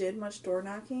actually did much door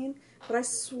knocking, but I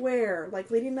swear,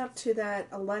 like leading up to that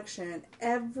election,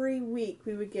 every week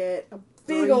we would get a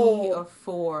big 3 old or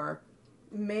 4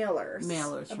 mailers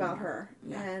about from her.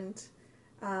 Yeah.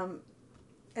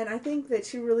 And I think that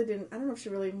she really didn't, I don't know if she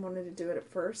really even wanted to do it at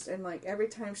first, and like every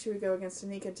time she would go against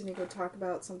Danica would talk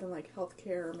about something like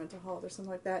healthcare or mental health or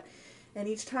something like that, and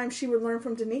each time she would learn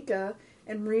from Danica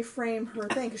and reframe her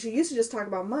thing, because she used to just talk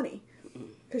about money,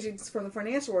 because she's from the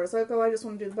financial world. It's like, oh, I just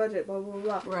want to do the budget, blah, blah,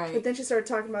 blah, blah. Right. But then she started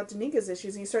talking about Danica's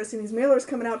issues, and you started seeing these mailers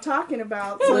coming out talking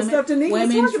about some of the stuff Danica's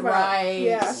women's talking about.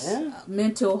 rights, Yeah.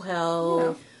 mental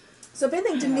health. So if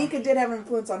anything, Danica did have an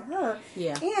influence on her.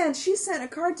 Yeah. And she sent a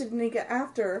card to Danica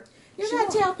after. You she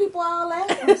gotta tell people all that.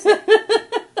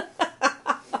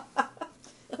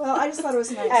 Well, I just thought it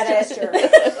was a nice gesture.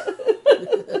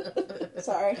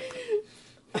 Sorry.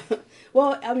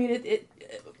 Well, I mean, it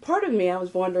part of me, I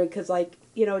was wondering, because, like,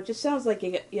 you know, it just sounds like,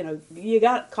 you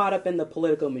got caught up in the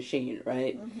political machine,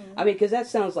 right? I mean, because that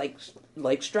sounds like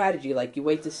strategy. Like, you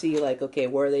wait to see, like, okay,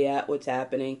 where are they at? What's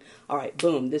happening? All right,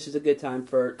 boom, this is a good time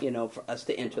for us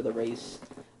to enter the race.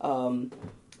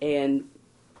 And,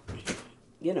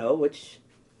 you know, which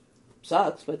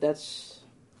sucks, but that's,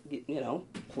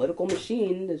 political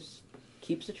machine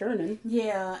keeps it churning.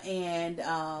 Yeah, and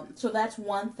so that's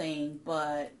one thing,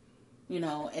 but,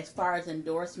 as far as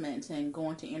endorsements and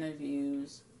going to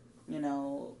interviews,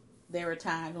 there were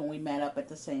times when we met up at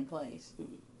the same place.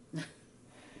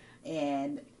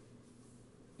 And,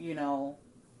 the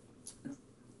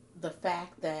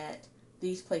fact that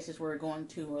these places we're going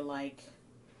to were like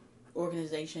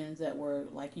organizations that were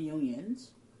like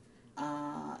unions,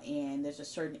 and there's a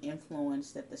certain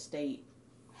influence that the state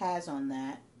has on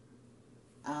that.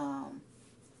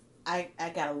 I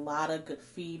got a lot of good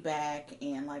feedback,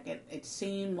 and like it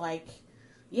seemed like,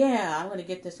 yeah, I'm going to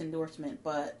get this endorsement,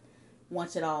 but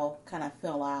once it all kind of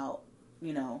fell out,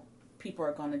 people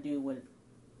are going to do what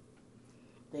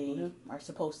they are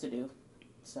supposed to do.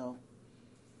 So,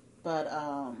 but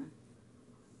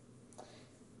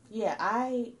yeah,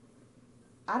 I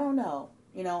don't know.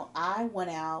 I went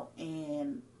out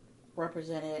and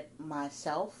represented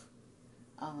myself,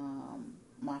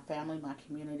 my family, my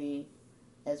community,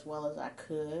 as well as I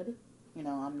could.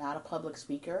 I'm not a public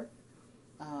speaker,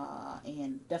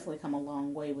 and definitely come a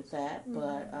long way with that. Mm-hmm.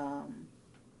 But,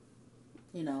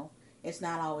 it's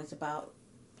not always about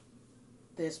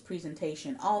this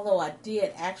presentation. Although I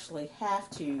did actually have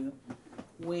to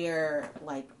wear,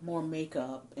 like, more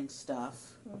makeup and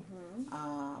stuff,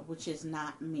 which is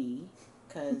not me,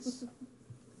 because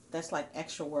that's like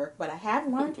extra work. But I have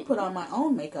learned to put on my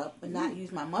own makeup and not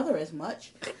use my mother as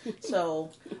much. So,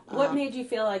 what made you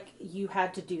feel like you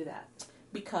had to do that?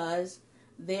 Because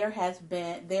I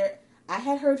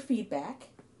had heard feedback,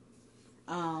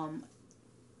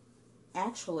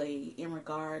 actually, in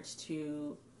regards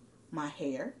to my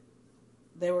hair.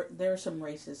 There were some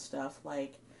racist stuff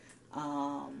like,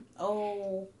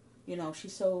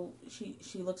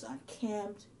 she looks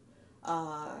unkempt.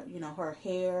 Her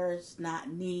hair's not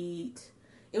neat.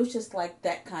 It was just like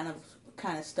that kind of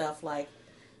stuff. Like,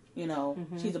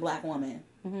 she's a black woman.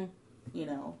 Mm-hmm.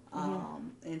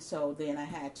 And so then I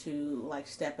had to like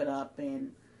step it up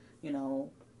and,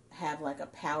 have like a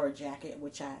power jacket,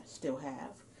 which I still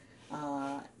have.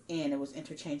 and it was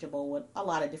interchangeable with a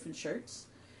lot of different shirts.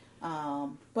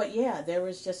 But yeah, there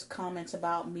was just comments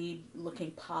about me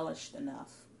looking polished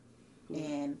enough.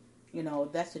 And, you know,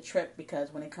 that's a trip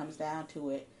because when it comes down to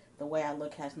it, the way I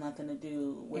look has nothing to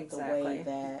do with the way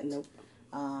that,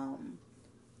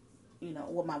 you know,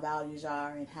 what my values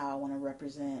are and how I want to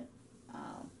represent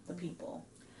the people.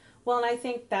 Well, and I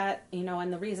think that, you know,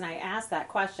 and the reason I asked that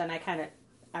question, I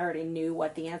already knew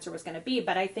what the answer was going to be,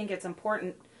 but I think it's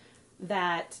important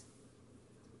that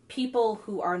people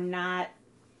who are not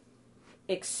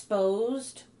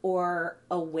exposed or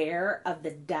aware of the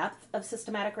depth of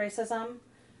systematic racism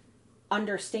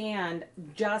understand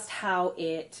just how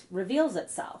it reveals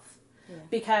itself. Yeah.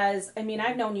 Because, I mean,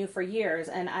 I've known you for years,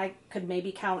 and I could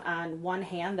maybe count on one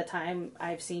hand the time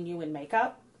I've seen you in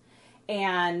makeup.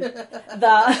 And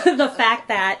the fact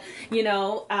that, you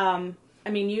know, I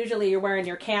mean, usually you're wearing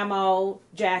your camo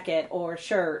jacket or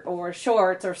shirt or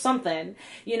shorts or something,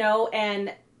 you know,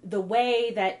 and the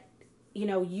way that, you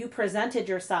know, you presented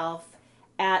yourself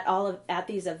at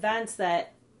these events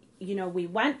that, you know, we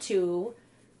went to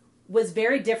was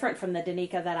very different from the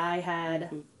Danica that I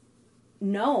had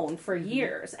known for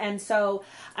years. And so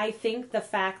I think the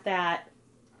fact that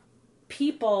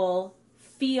people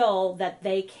feel that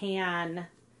they can,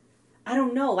 I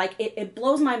don't know, like it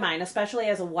blows my mind, especially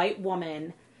as a white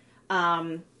woman,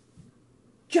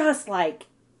 just like,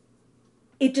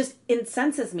 it just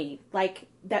incenses me, like,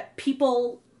 that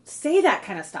people say that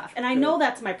kind of stuff. And I know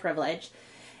that's my privilege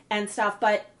and stuff,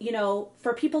 but, you know,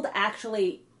 for people to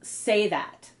actually say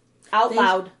that out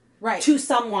loud to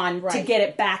someone to get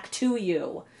it back to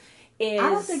you is... I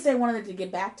don't think they wanted it to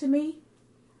get back to me.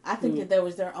 I think that there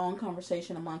was their own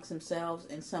conversation amongst themselves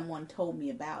and someone told me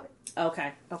about it.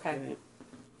 Okay. Right.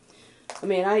 I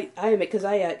mean, I admit, because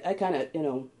I kind of, you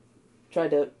know, tried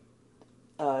to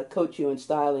coach you in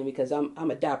styling because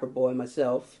I'm a dapper boy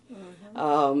myself.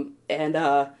 And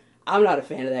I'm not a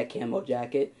fan of that camo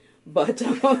jacket, but...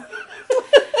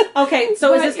 Okay,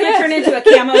 so is this going to turn into a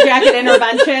camo jacket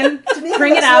intervention?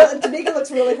 Bring it out. Danica looks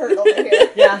really hurt over here.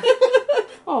 Yeah.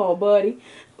 Oh, buddy.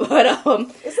 But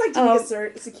it's like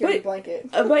Danica's security blanket.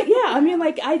 But yeah, I mean,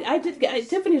 like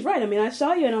Tiffany's right. I mean, I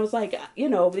saw you and I was like, you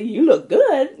know, you look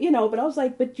good, you know. But I was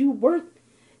like, but you weren't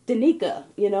Danica,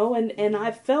 you know. And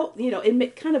I felt, you know,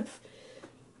 it kind of,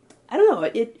 I don't know,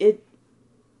 it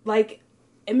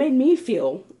made me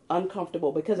feel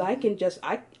uncomfortable because I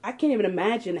can't even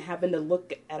imagine having to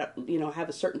look at have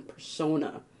a certain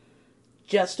persona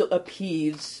just to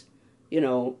appease, you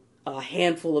know, a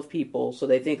handful of people so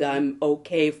they think I'm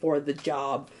okay for the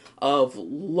job of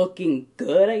looking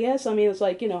good, I guess. I mean, it's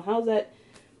like, you know, how's that,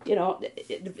 you know,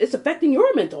 it's affecting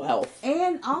your mental health.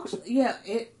 And also,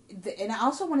 and I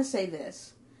also want to say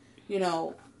this, you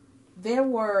know, there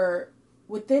were,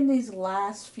 within these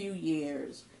last few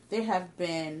years, there have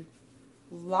been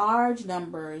large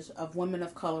numbers of women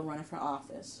of color running for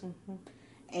office.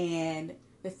 And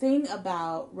the thing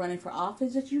about running for office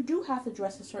is that you do have to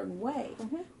dress a certain way,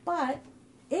 but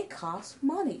it costs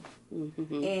money.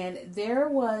 And there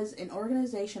was an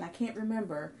organization, I can't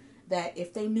remember, that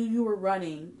if they knew you were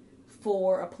running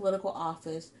for a political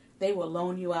office, they would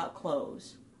loan you out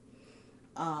clothes.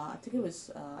 I think it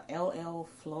was LL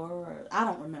Flora, I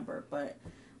don't remember, but...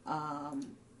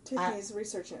 Tiffany's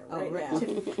researching it right now.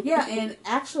 Yeah, and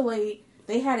actually,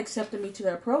 they had accepted me to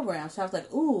their program, so I was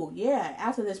like, ooh, yeah,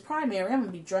 after this primary, I'm going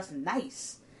to be dressed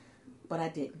nice. But I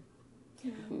didn't.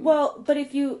 Well, but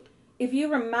if you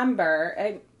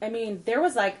remember, I mean, there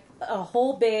was like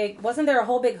wasn't there a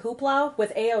whole big hoopla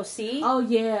with AOC? Oh,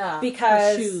 yeah.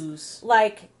 Because, shoes.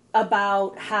 like,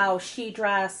 about how she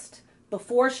dressed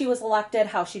before she was elected,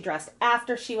 how she dressed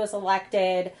after she was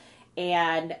elected,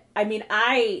 and, I mean,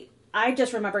 I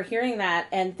just remember hearing that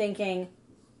and thinking,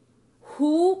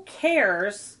 who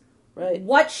cares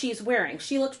what she's wearing?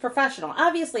 She looks professional.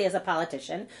 Obviously, as a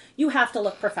politician, you have to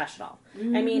look professional.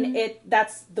 I mean,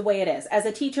 that's the way it is. As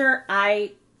a teacher,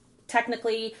 I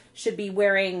technically should be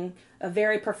wearing a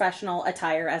very professional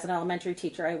attire. As an elementary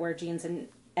teacher, I wear jeans and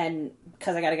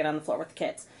because I got to get on the floor with the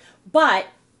kids. But,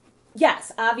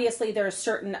 yes, obviously there's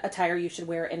certain attire you should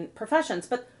wear in professions.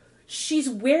 But she's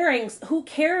wearing, who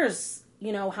cares,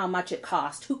 you know, how much it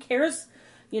costs? Who cares,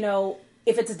 you know,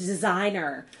 if it's a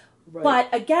designer?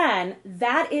 But again,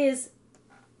 that is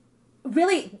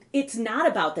really, it's not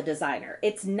about the designer.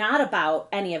 It's not about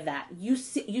any of that. You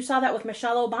saw that with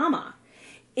Michelle Obama.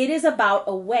 It is about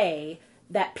a way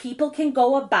that people can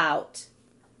go about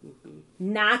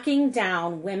knocking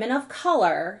down women of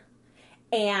color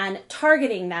and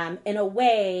targeting them in a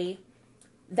way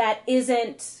that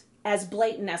isn't as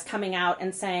blatant as coming out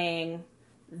and saying,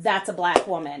 that's a black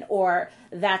woman, or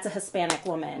that's a Hispanic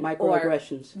woman.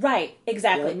 Microaggressions. Right,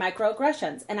 exactly, Yep.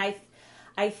 microaggressions. And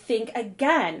I think,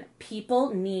 again,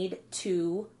 people need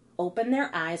to open their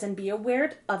eyes and be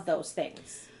aware of those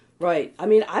things. Right. I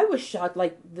mean, I was shocked,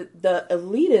 like, the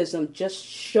elitism just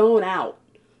shone out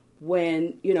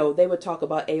when, they would talk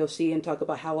about AOC and talk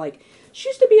about how, like, she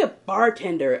used to be a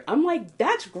bartender. I'm like,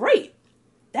 that's great.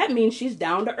 That means she's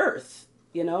down to earth,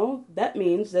 That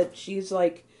means that she's,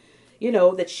 like,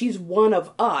 that she's one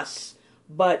of us.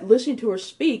 But listening to her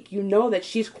speak, that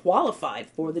she's qualified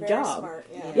for the Very job. smart,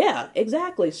 yeah. Yeah,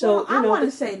 exactly. So, I want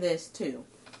to say this, too.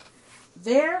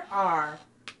 There are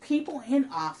people in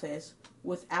office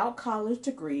without college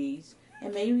degrees,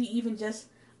 and maybe even just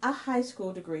a high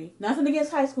school degree. Nothing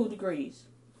against high school degrees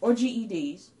or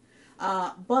GEDs.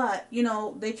 But,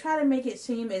 they try to make it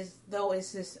seem as though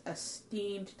it's this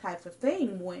esteemed type of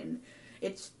thing when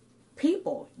it's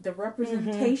people. The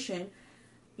representation,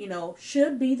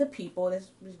 should be the people. It's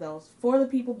for the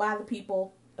people, by the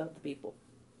people, of the people.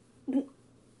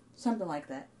 something like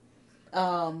that.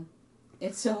 And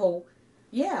so,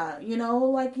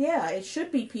 it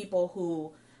should be people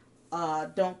who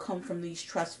don't come from these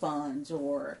trust funds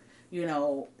or,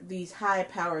 these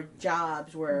high-powered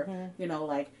jobs where,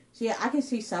 I can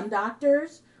see some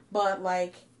doctors, but,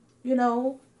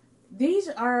 these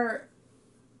are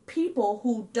people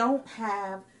who don't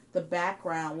have the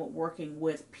background with working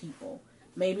with people.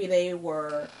 Maybe they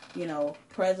were,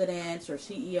 presidents or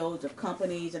CEOs of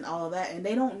companies and all of that, and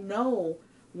they don't know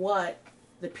what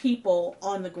the people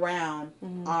on the ground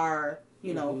are,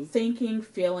 thinking,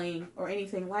 feeling, or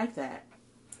anything like that.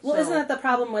 Well, isn't that the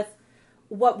problem with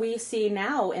what we see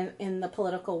now in the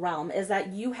political realm, is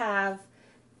that you have,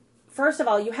 first of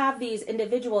all, you have these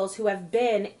individuals who have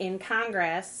been in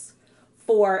Congress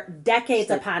for decades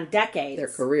upon decades. Their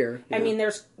career. I mean,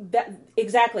 there's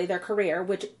exactly their career,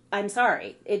 which I'm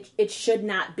sorry, it should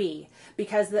not be,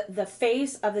 because the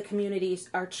face of the communities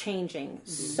are changing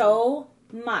so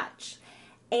much.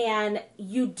 And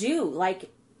you do, like,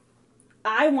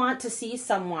 I want to see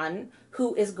someone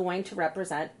who is going to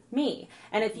represent me.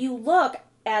 And if you look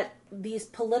at these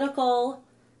political,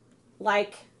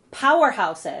 like,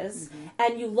 powerhouses,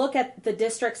 and you look at the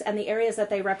districts and the areas that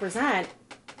they represent,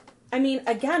 I mean,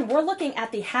 again, we're looking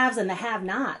at the haves and the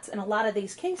have-nots in a lot of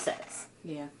these cases.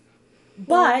 Yeah.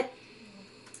 But,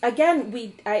 again,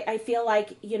 I feel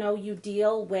like, you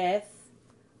deal with,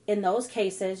 in those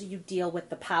cases, you deal with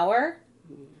the power,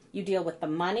 you deal with the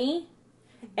money,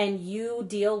 and you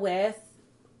deal with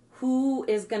who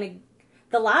is going to,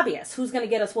 the lobbyists, who's going to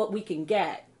get us what we can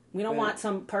get. We don't want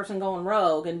some person going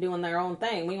rogue and doing their own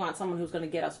thing. We want someone who's going to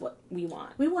get us what we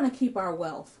want. We want to keep our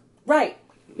wealth. Right.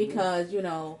 Because,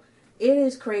 it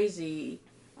is crazy.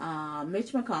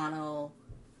 Mitch McConnell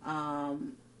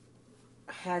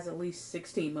has at least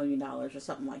 $16 million or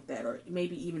something like that, or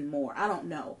maybe even more. I don't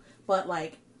know. But,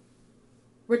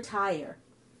 retire.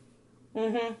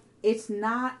 Mm-hmm. It's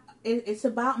not, it's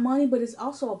about money, but it's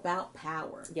also about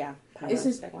power. Yeah. Power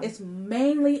It's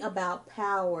mainly about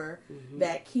power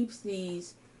that keeps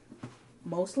these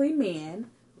mostly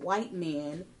men, white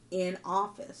men, in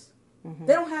office.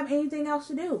 They don't have anything else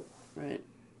to do. Right.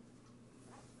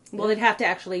 Well, they'd have to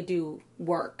actually do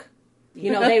work.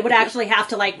 They would actually have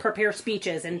to, prepare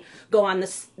speeches and go on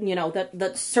this,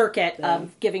 the circuit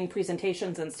of giving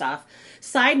presentations and stuff.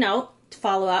 Side note, to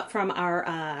follow up from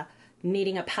our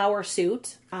needing a power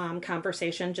suit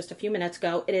conversation just a few minutes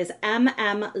ago, it is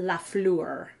M.M.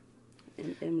 Lafleur.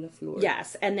 M.M. Lafleur.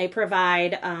 Yes, and they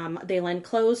provide, they lend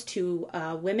clothes to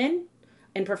women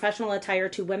and professional attire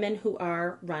to women who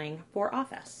are running for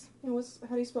office. And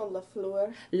how do you spell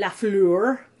Lafleur?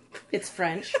 Lafleur. It's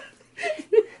French.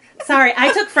 Sorry,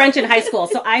 I took French in high school,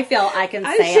 so I feel I can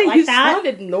say it like that. You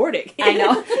sounded Nordic. I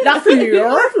know.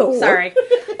 Lafleur. Sorry.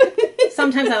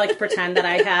 Sometimes I like to pretend that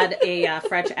I had a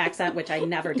French accent, which I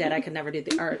never did. I could never do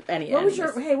any. What was your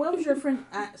French?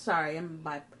 Sorry,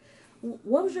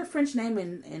 what was your French name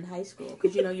in high school?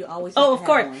 Because you always. Oh, of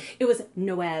course, one. it was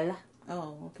Noël.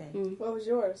 Oh, okay. What was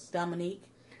yours? Dominique.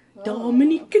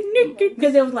 Dominique.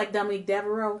 Because it was like Dominique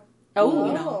Devereaux.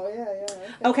 Oh,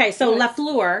 yeah. Okay, so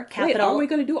Lafleur, capital. Wait, are we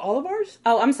going to do all of ours?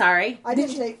 Oh, I'm sorry. I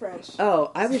didn't take French.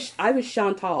 Oh, I was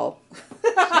Chantal.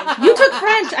 You took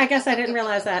French. I guess I didn't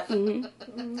realize that.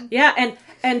 Mm-hmm. Yeah,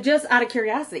 and just out of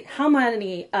curiosity, how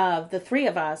many of the three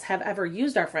of us have ever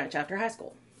used our French after high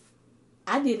school?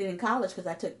 I did it in college because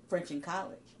I took French in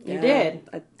college. You did?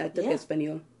 I took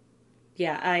Espanol.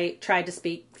 Yeah, I tried to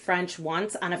speak French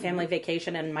once on a family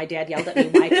vacation, and my dad yelled at me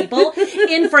why people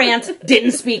in France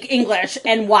didn't speak English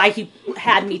and why he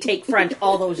had me take French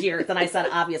all those years. And I said,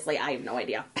 obviously, I have no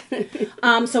idea.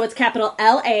 So it's capital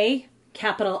L-A,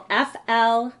 capital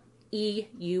F-L-E-U-R,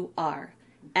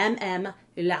 M-M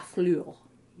Lafleur.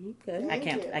 Okay. I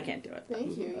can't do it.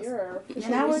 Thank you. You're a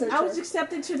And I was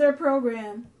accepted to their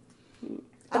program.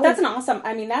 But that's an awesome.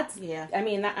 I mean, that's Yeah. I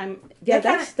mean, that I'm. Yeah,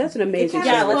 They that's an It amazing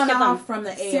kind Yeah, of let's spun give them off from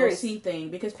the serious AOC thing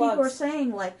because plugs. people are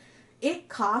saying like it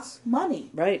costs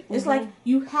money. Right. It's like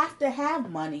you have to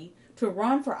have money to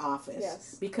run for office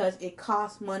Yes. because it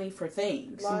costs money for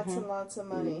things, lots and lots of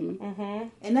money.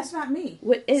 and that's not me.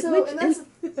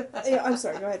 Yeah, I'm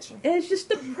sorry. Go ahead, Sharon. It's just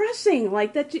depressing,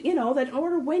 like that. That in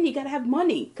order to win, you got to have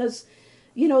money, because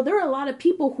there are a lot of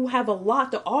people who have a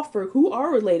lot to offer, who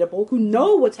are relatable, who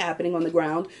know what's happening on the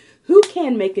ground, who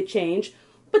can make a change,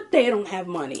 but they don't have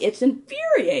money. It's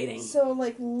infuriating. So,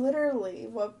 literally,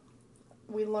 what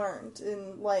we learned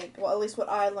at least what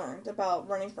I learned about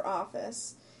running for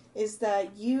office is that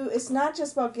it's not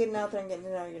just about getting out there and getting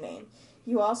to know your name.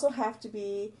 You also have to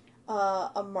be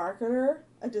a marketer,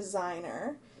 a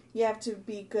designer. You have to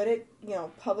be good at,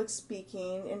 public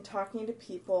speaking and talking to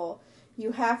people.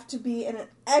 You have to be an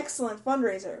excellent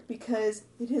fundraiser because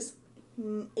it is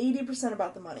 80%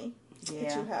 about the money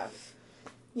that you have.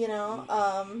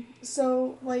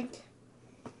 So,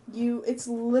 it's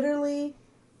literally,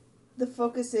 the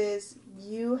focus is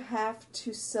you have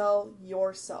to sell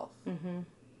yourself. Mm-hmm.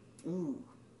 Ooh.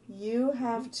 You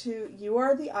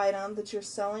are the item that you're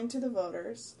selling to the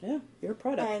voters. Yeah, you're a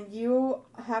product. And you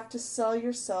have to sell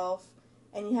yourself,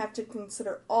 and you have to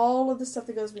consider all of the stuff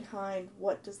that goes behind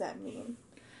what does that mean.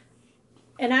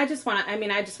 And I just want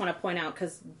to point out,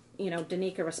 because,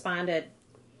 Danica responded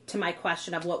to my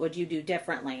question of what would you do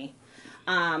differently.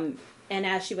 And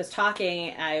as she was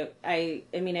talking, I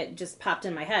mean, it just popped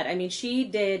in my head. I mean, she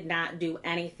did not do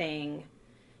anything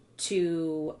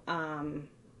to,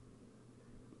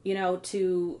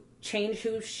 to change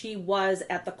who she was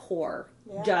at the core,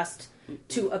 just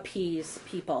to appease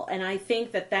people. And I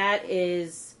think that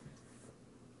is,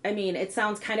 I mean, it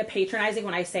sounds kind of patronizing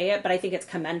when I say it, but I think it's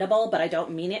commendable, but I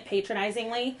don't mean it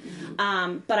patronizingly.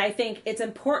 But I think it's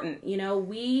important.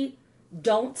 We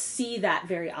don't see that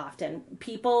very often.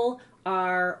 People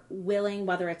are willing,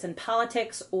 whether it's in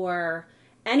politics or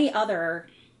any other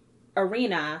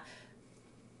arena,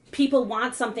 people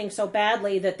want something so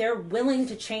badly that they're willing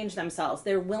to change themselves.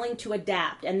 They're willing to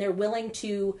adapt, and they're willing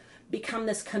to become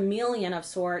this chameleon of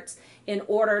sorts in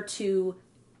order to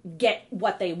get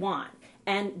what they want.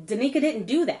 And Danica didn't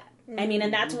do that. I mean,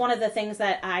 and that's one of the things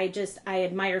that I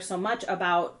admire so much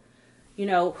about,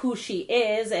 who she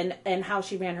is and how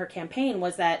she ran her campaign,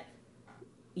 was that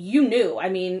we know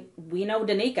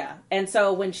Danica. And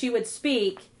so when she would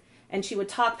speak and she would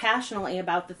talk passionately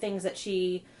about the things that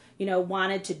she,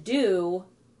 wanted to do,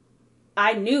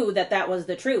 I knew that was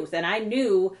the truth. And I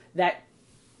knew that,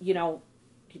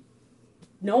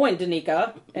 knowing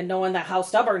Danica and knowing that how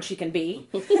stubborn she can be,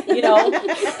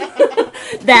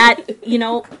 that,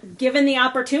 given the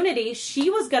opportunity,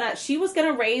 she was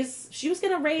gonna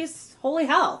raise holy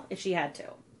hell if she had to.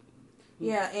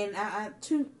 Yeah, and I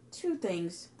two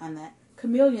things on that.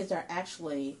 Chameleons are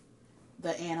actually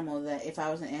the animal that, if I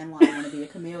was an animal, I want to be a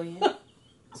chameleon.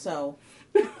 So.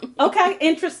 Okay,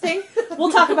 interesting.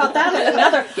 We'll talk about that in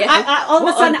another. Yeah. All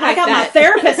of a sudden, I got my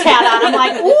therapist hat on. I'm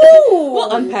like, ooh.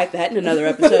 We'll unpack that in another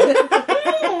episode.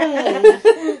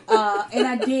 And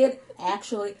I did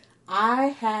actually. I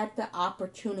had the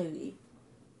opportunity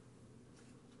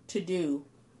to do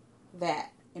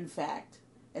that. In fact,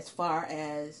 as far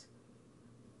as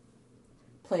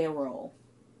play a role,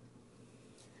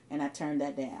 and I turned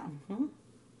that down. Mm-hmm.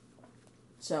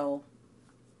 So.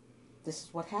 This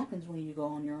is what happens when you go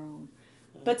on your own.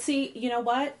 But see, you know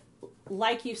what?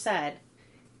 Like you said,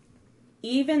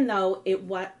 even though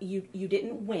you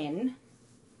didn't win,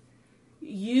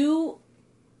 your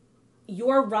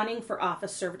running for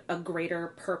office served a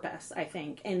greater purpose, I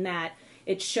think, in that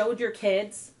it showed your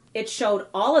kids, it showed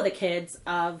all of the kids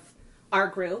of our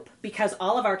group, because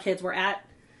all of our kids were at,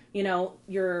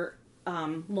 your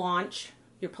launch,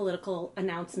 your political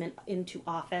announcement into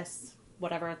office,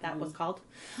 whatever that was called.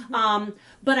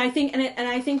 But I think, and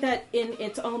I think that in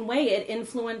its own way, it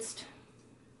influenced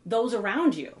those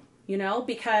around you,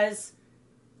 because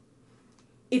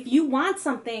if you want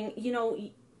something,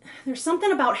 there's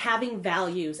something about having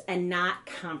values and not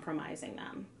compromising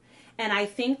them. And I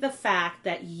think the fact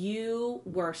that you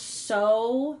were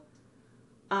so,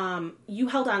 you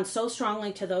held on so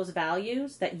strongly to those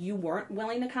values that you weren't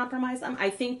willing to compromise them, I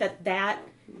think that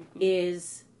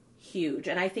is huge.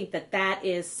 And I think that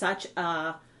is such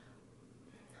a,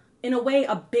 in a way,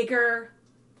 a bigger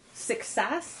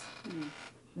success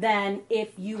than if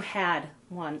you had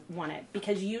won it.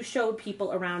 Because you showed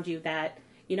people around you that,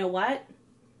 you know what?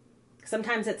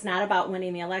 Sometimes it's not about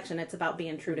winning the election. It's about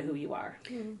being true to who you are.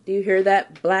 Do you hear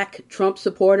that, Black Trump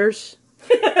supporters?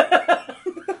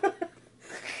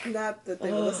 Not that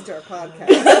they will listen to our podcast.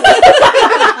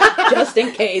 Just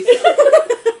in case.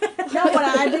 No, but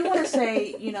I do want to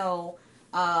say, you know,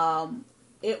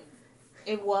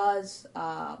 it was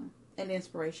an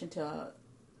inspiration to,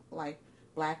 like,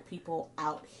 Black people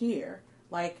out here.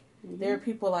 Like, there are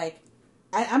people like,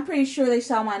 I'm pretty sure they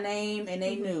saw my name and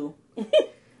they knew.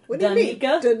 What do you mean?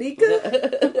 Danica?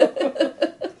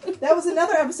 That was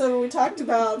another episode where we talked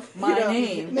about My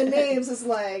name. The names is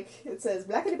like, it says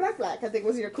blackity black black, I think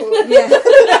was your quote. Yeah.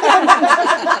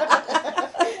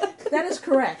 That is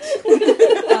correct.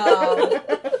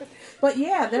 But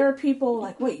yeah, there are people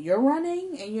like, wait, you're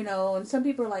running? And, you know, and some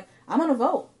people are like, I'm going to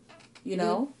vote. You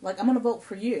know, like, I'm going to vote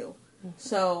for you.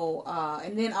 So,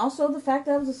 and then also the fact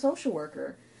that I was a social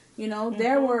worker. You know,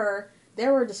 there were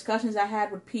discussions I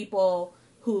had with people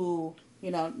who,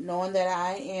 you know, knowing that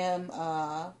I am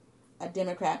a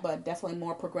Democrat, but definitely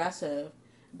more progressive,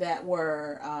 that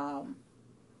were,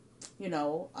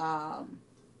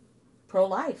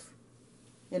 pro-life.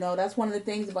 You know, that's one of the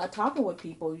things about talking with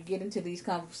people. You get into these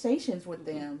conversations with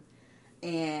them,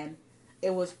 and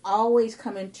it was always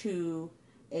coming to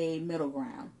a middle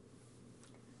ground.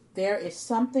 There is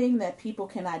something that people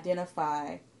can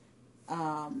identify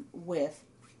with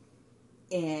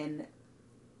in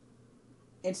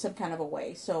some kind of a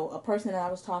way. So a person that I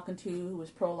was talking to who was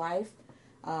pro-life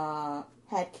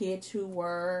had kids who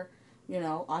were, you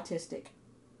know, autistic.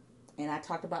 And I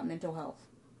talked about mental health.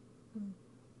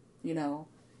 You know,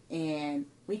 and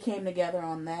we came together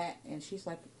on that, and she's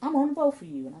like, I'm on the vote for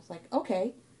you. And I was like,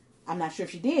 okay. I'm not sure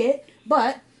if she did,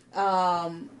 but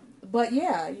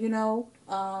yeah, you know,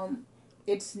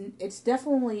 it's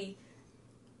definitely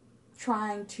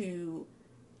trying to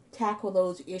tackle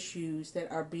those issues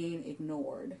that are being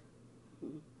ignored.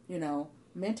 You know,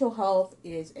 mental health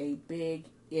is a big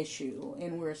issue,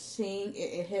 and we're seeing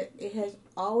it has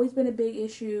always been a big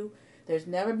issue. There's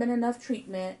never been enough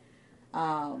treatment.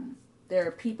 There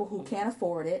are people who can't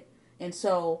afford it, and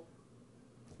so,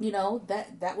 you know,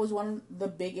 that was one of the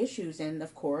big issues. And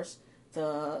of course,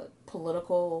 the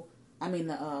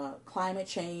climate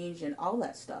change and all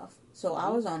that stuff. So I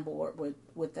was on board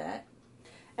with that.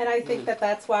 And I think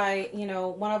that's why, you know,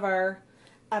 one of our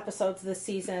episodes this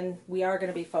season, we are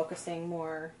going to be focusing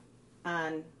more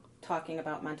on talking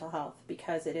about mental health,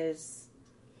 because it's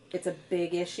a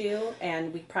big issue,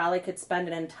 and we probably could spend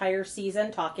an entire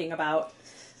season talking about,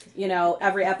 you know,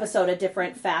 every episode a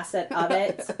different facet of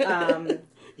it.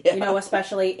 You know,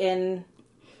 especially in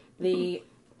the,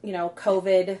 you know,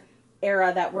 COVID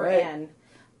era that we're in.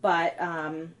 But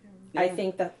I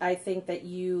think that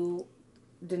you,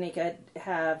 Danica,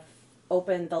 have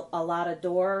opened a lot of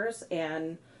doors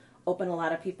and opened a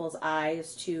lot of people's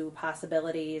eyes to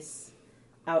possibilities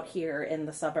out here in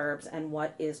the suburbs and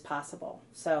what is possible.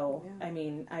 So, I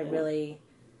mean, I've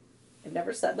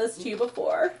never said this to you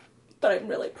before, but I'm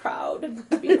really proud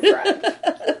to be a friend.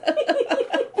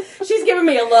 She's giving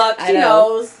me a look. She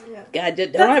knows. Yeah. God,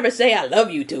 don't ever say I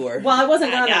love you to her. Well, I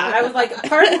wasn't gonna. I was like,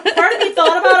 part of me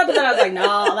thought about it, but then I was like,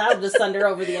 no, that'll just send her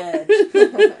over the edge.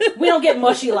 We don't get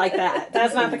mushy like that.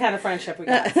 That's not the kind of friendship we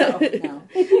got. So, no.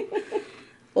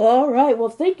 Well, all right. Well,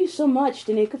 thank you so much,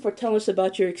 Danica, for telling us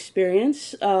about your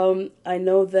experience. I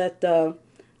know that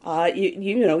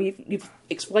you've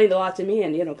explained a lot to me,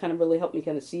 and, you know, kind of really helped me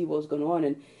kind of see what was going on,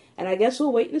 and I guess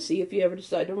we'll wait and see if you ever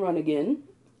decide to run again.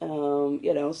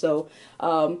 You know, so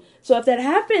if that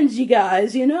happens, you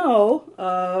guys, you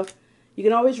know, you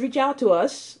can always reach out to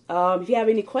us. If you have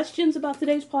any questions about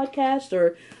today's podcast,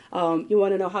 or you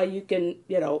want to know how you can,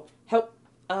 you know, help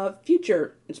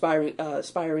future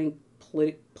aspiring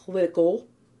political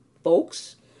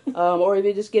folks, or if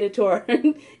you just get into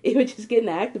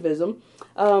activism,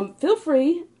 feel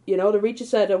free, you know, to reach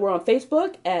us at, we're on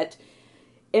Facebook at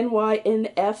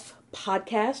NYNF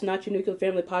Podcast, Not Your Nuclear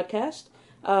Family Podcast.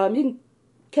 You can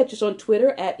catch us on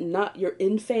Twitter at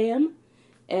NotYourInFam.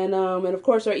 And of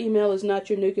course, our email is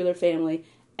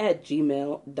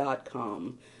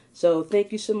notyournuclearfamily@gmail.com. So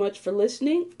thank you so much for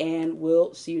listening, and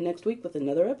we'll see you next week with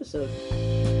another episode.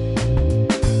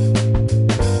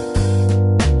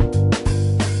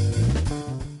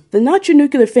 The Not Your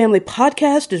Nuclear Family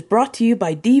podcast is brought to you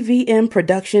by DVM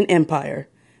Production Empire.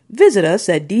 Visit us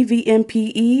at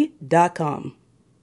dvmpe.com.